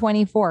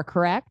 2024,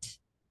 correct?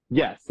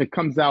 Yes, it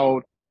comes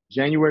out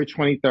January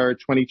 23rd,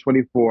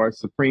 2024.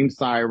 Supreme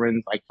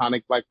Sirens,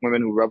 iconic Black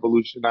women who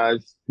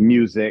revolutionized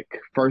music.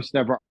 First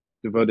ever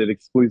devoted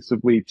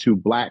exclusively to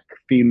Black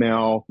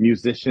female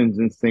musicians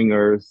and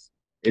singers.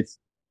 It's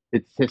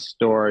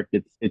historic.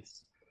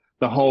 It's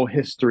the whole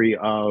history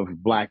of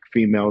Black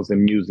females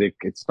in music.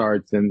 It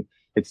starts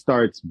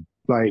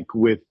like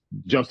with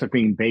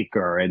Josephine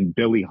Baker and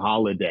Billie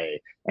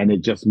Holiday, and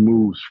it just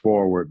moves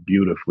forward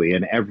beautifully,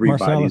 and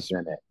everybody's Marcellas,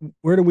 in it.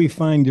 Where do we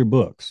find your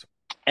books?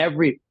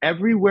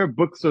 Everywhere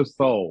books are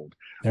sold.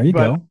 There you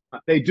go.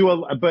 They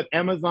do but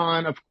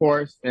Amazon, of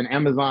course, and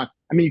Amazon.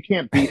 I mean, you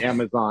can't beat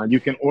Amazon. You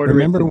can order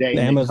Remember it today.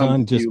 When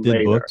Amazon just did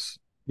later. books?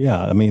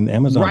 Yeah, I mean,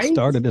 Amazon Right?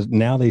 started as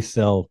now they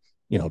sell,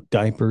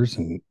 diapers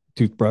and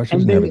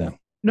toothbrushes and everything.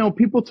 No,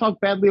 people talk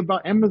badly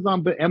about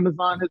Amazon, but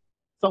Amazon has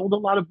sold a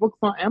lot of books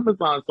on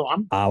Amazon. So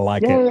I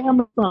like yay, it.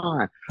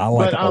 Amazon. I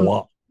like it a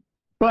lot.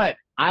 But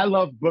I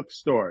love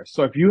bookstores.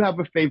 So if you have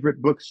a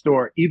favorite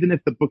bookstore, even if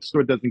the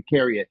bookstore doesn't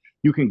carry it,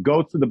 you can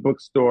go to the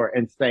bookstore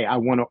and say, I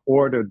want to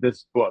order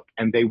this book,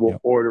 and they will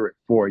order it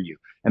for you.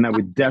 And I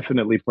would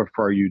definitely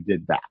prefer you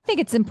did that. I think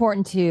it's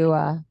important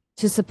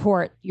to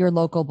support your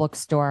local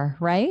bookstore,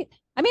 right?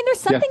 I mean, there's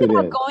something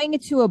about going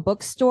into a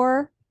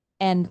bookstore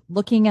and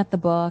looking at the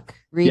book,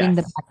 reading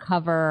the back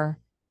cover,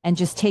 and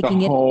just taking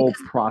the whole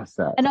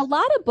process. And a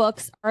lot of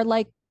books are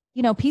like,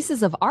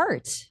 pieces of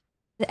art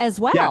as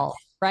well. Yes.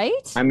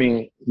 Right? I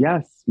mean,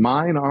 yes,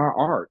 mine are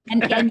art.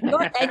 And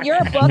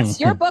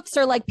your books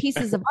are like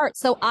pieces of art.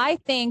 So I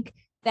think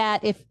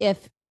that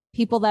if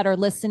people that are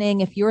listening,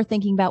 if you're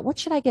thinking about what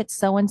should I get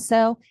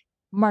so-and-so,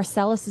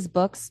 Marcellas's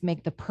books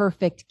make the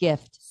perfect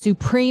gift.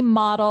 Supreme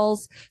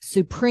models,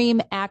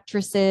 supreme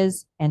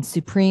actresses, and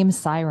supreme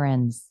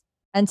sirens.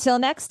 Until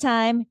next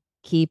time,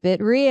 keep it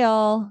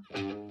real.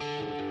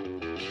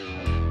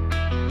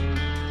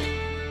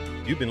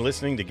 You've been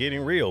listening to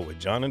Getting Real with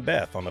John and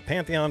Beth on the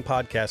Pantheon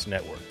Podcast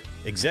Network.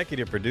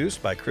 Executive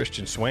produced by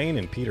Christian Swain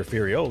and Peter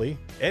Furioli.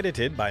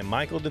 Edited by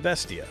Michael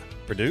DeVestia.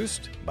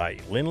 Produced by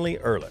Lindley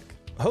Ehrlich.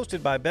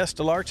 Hosted by Beth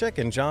Stolarczyk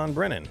and John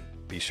Brennan.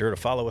 Be sure to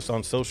follow us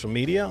on social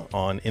media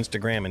on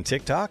Instagram and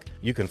TikTok.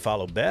 You can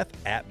follow Beth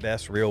at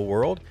Beth's Real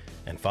World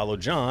and follow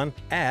John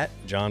at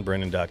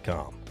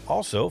johnbrennan.com.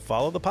 Also,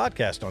 follow the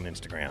podcast on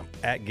Instagram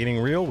at Getting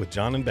Real with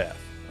John and Beth.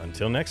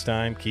 Until next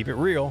time, keep it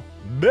real.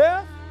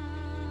 Beth!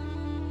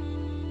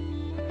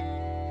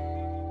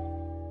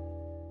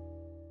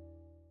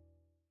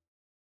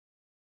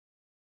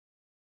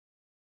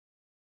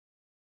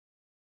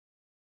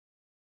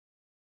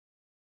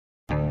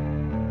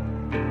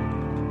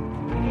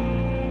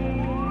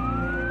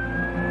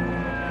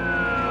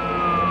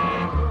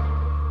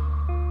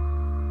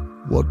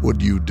 What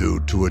would you do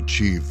to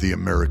achieve the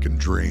American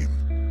dream?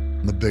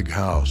 The big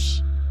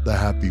house, the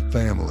happy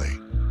family,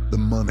 the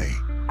money.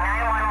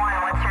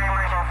 911, what's your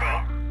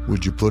emergency?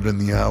 Would you put in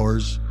the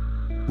hours?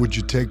 Would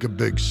you take a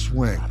big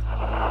swing?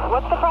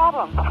 What's the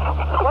problem?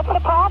 What's the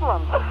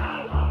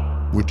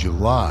problem? Would you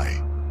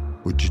lie?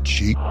 Would you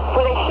cheat?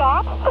 Were they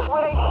shot?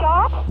 Were they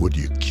shot? Would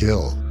you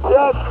kill?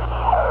 Yes.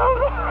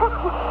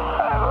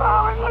 My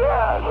mom is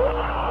dead.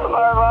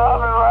 My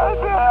mom is right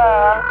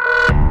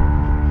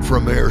there.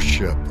 From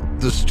Airship,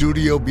 the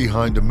studio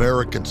behind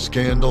American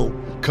Scandal,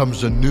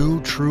 comes a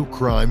new true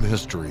crime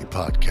history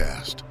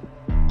podcast.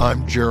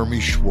 I'm Jeremy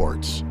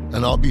Schwartz,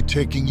 and I'll be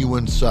taking you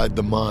inside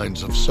the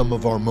minds of some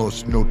of our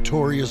most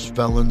notorious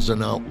felons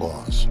and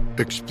outlaws,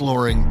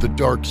 exploring the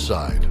dark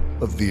side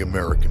of the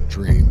American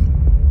dream.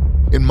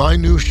 In my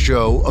new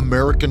show,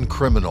 American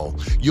Criminal,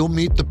 you'll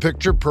meet the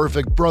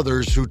picture-perfect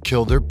brothers who'd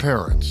kill their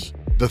parents,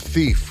 the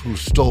thief who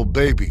stole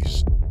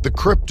babies, the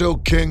crypto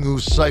king who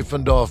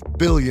siphoned off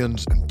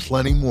billions, and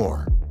plenty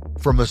more.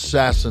 From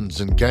assassins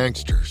and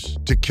gangsters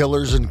to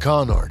killers and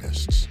con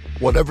artists.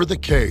 Whatever the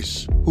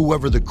case,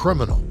 whoever the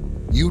criminal,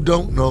 you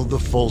don't know the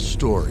full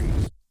story.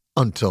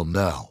 Until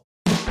now.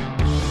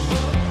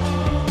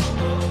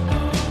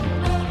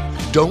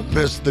 Don't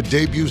miss the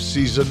debut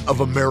season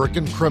of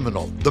American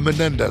Criminal, The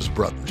Menendez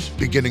Brothers,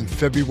 beginning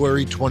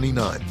February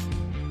 29th.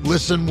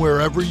 Listen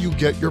wherever you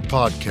get your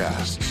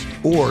podcasts,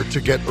 or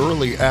to get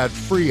early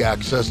ad-free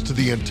access to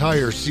the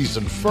entire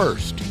season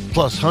first,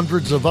 plus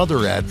hundreds of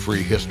other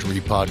ad-free history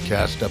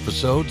podcast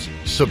episodes,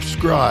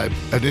 subscribe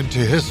at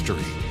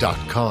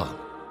intohistory.com.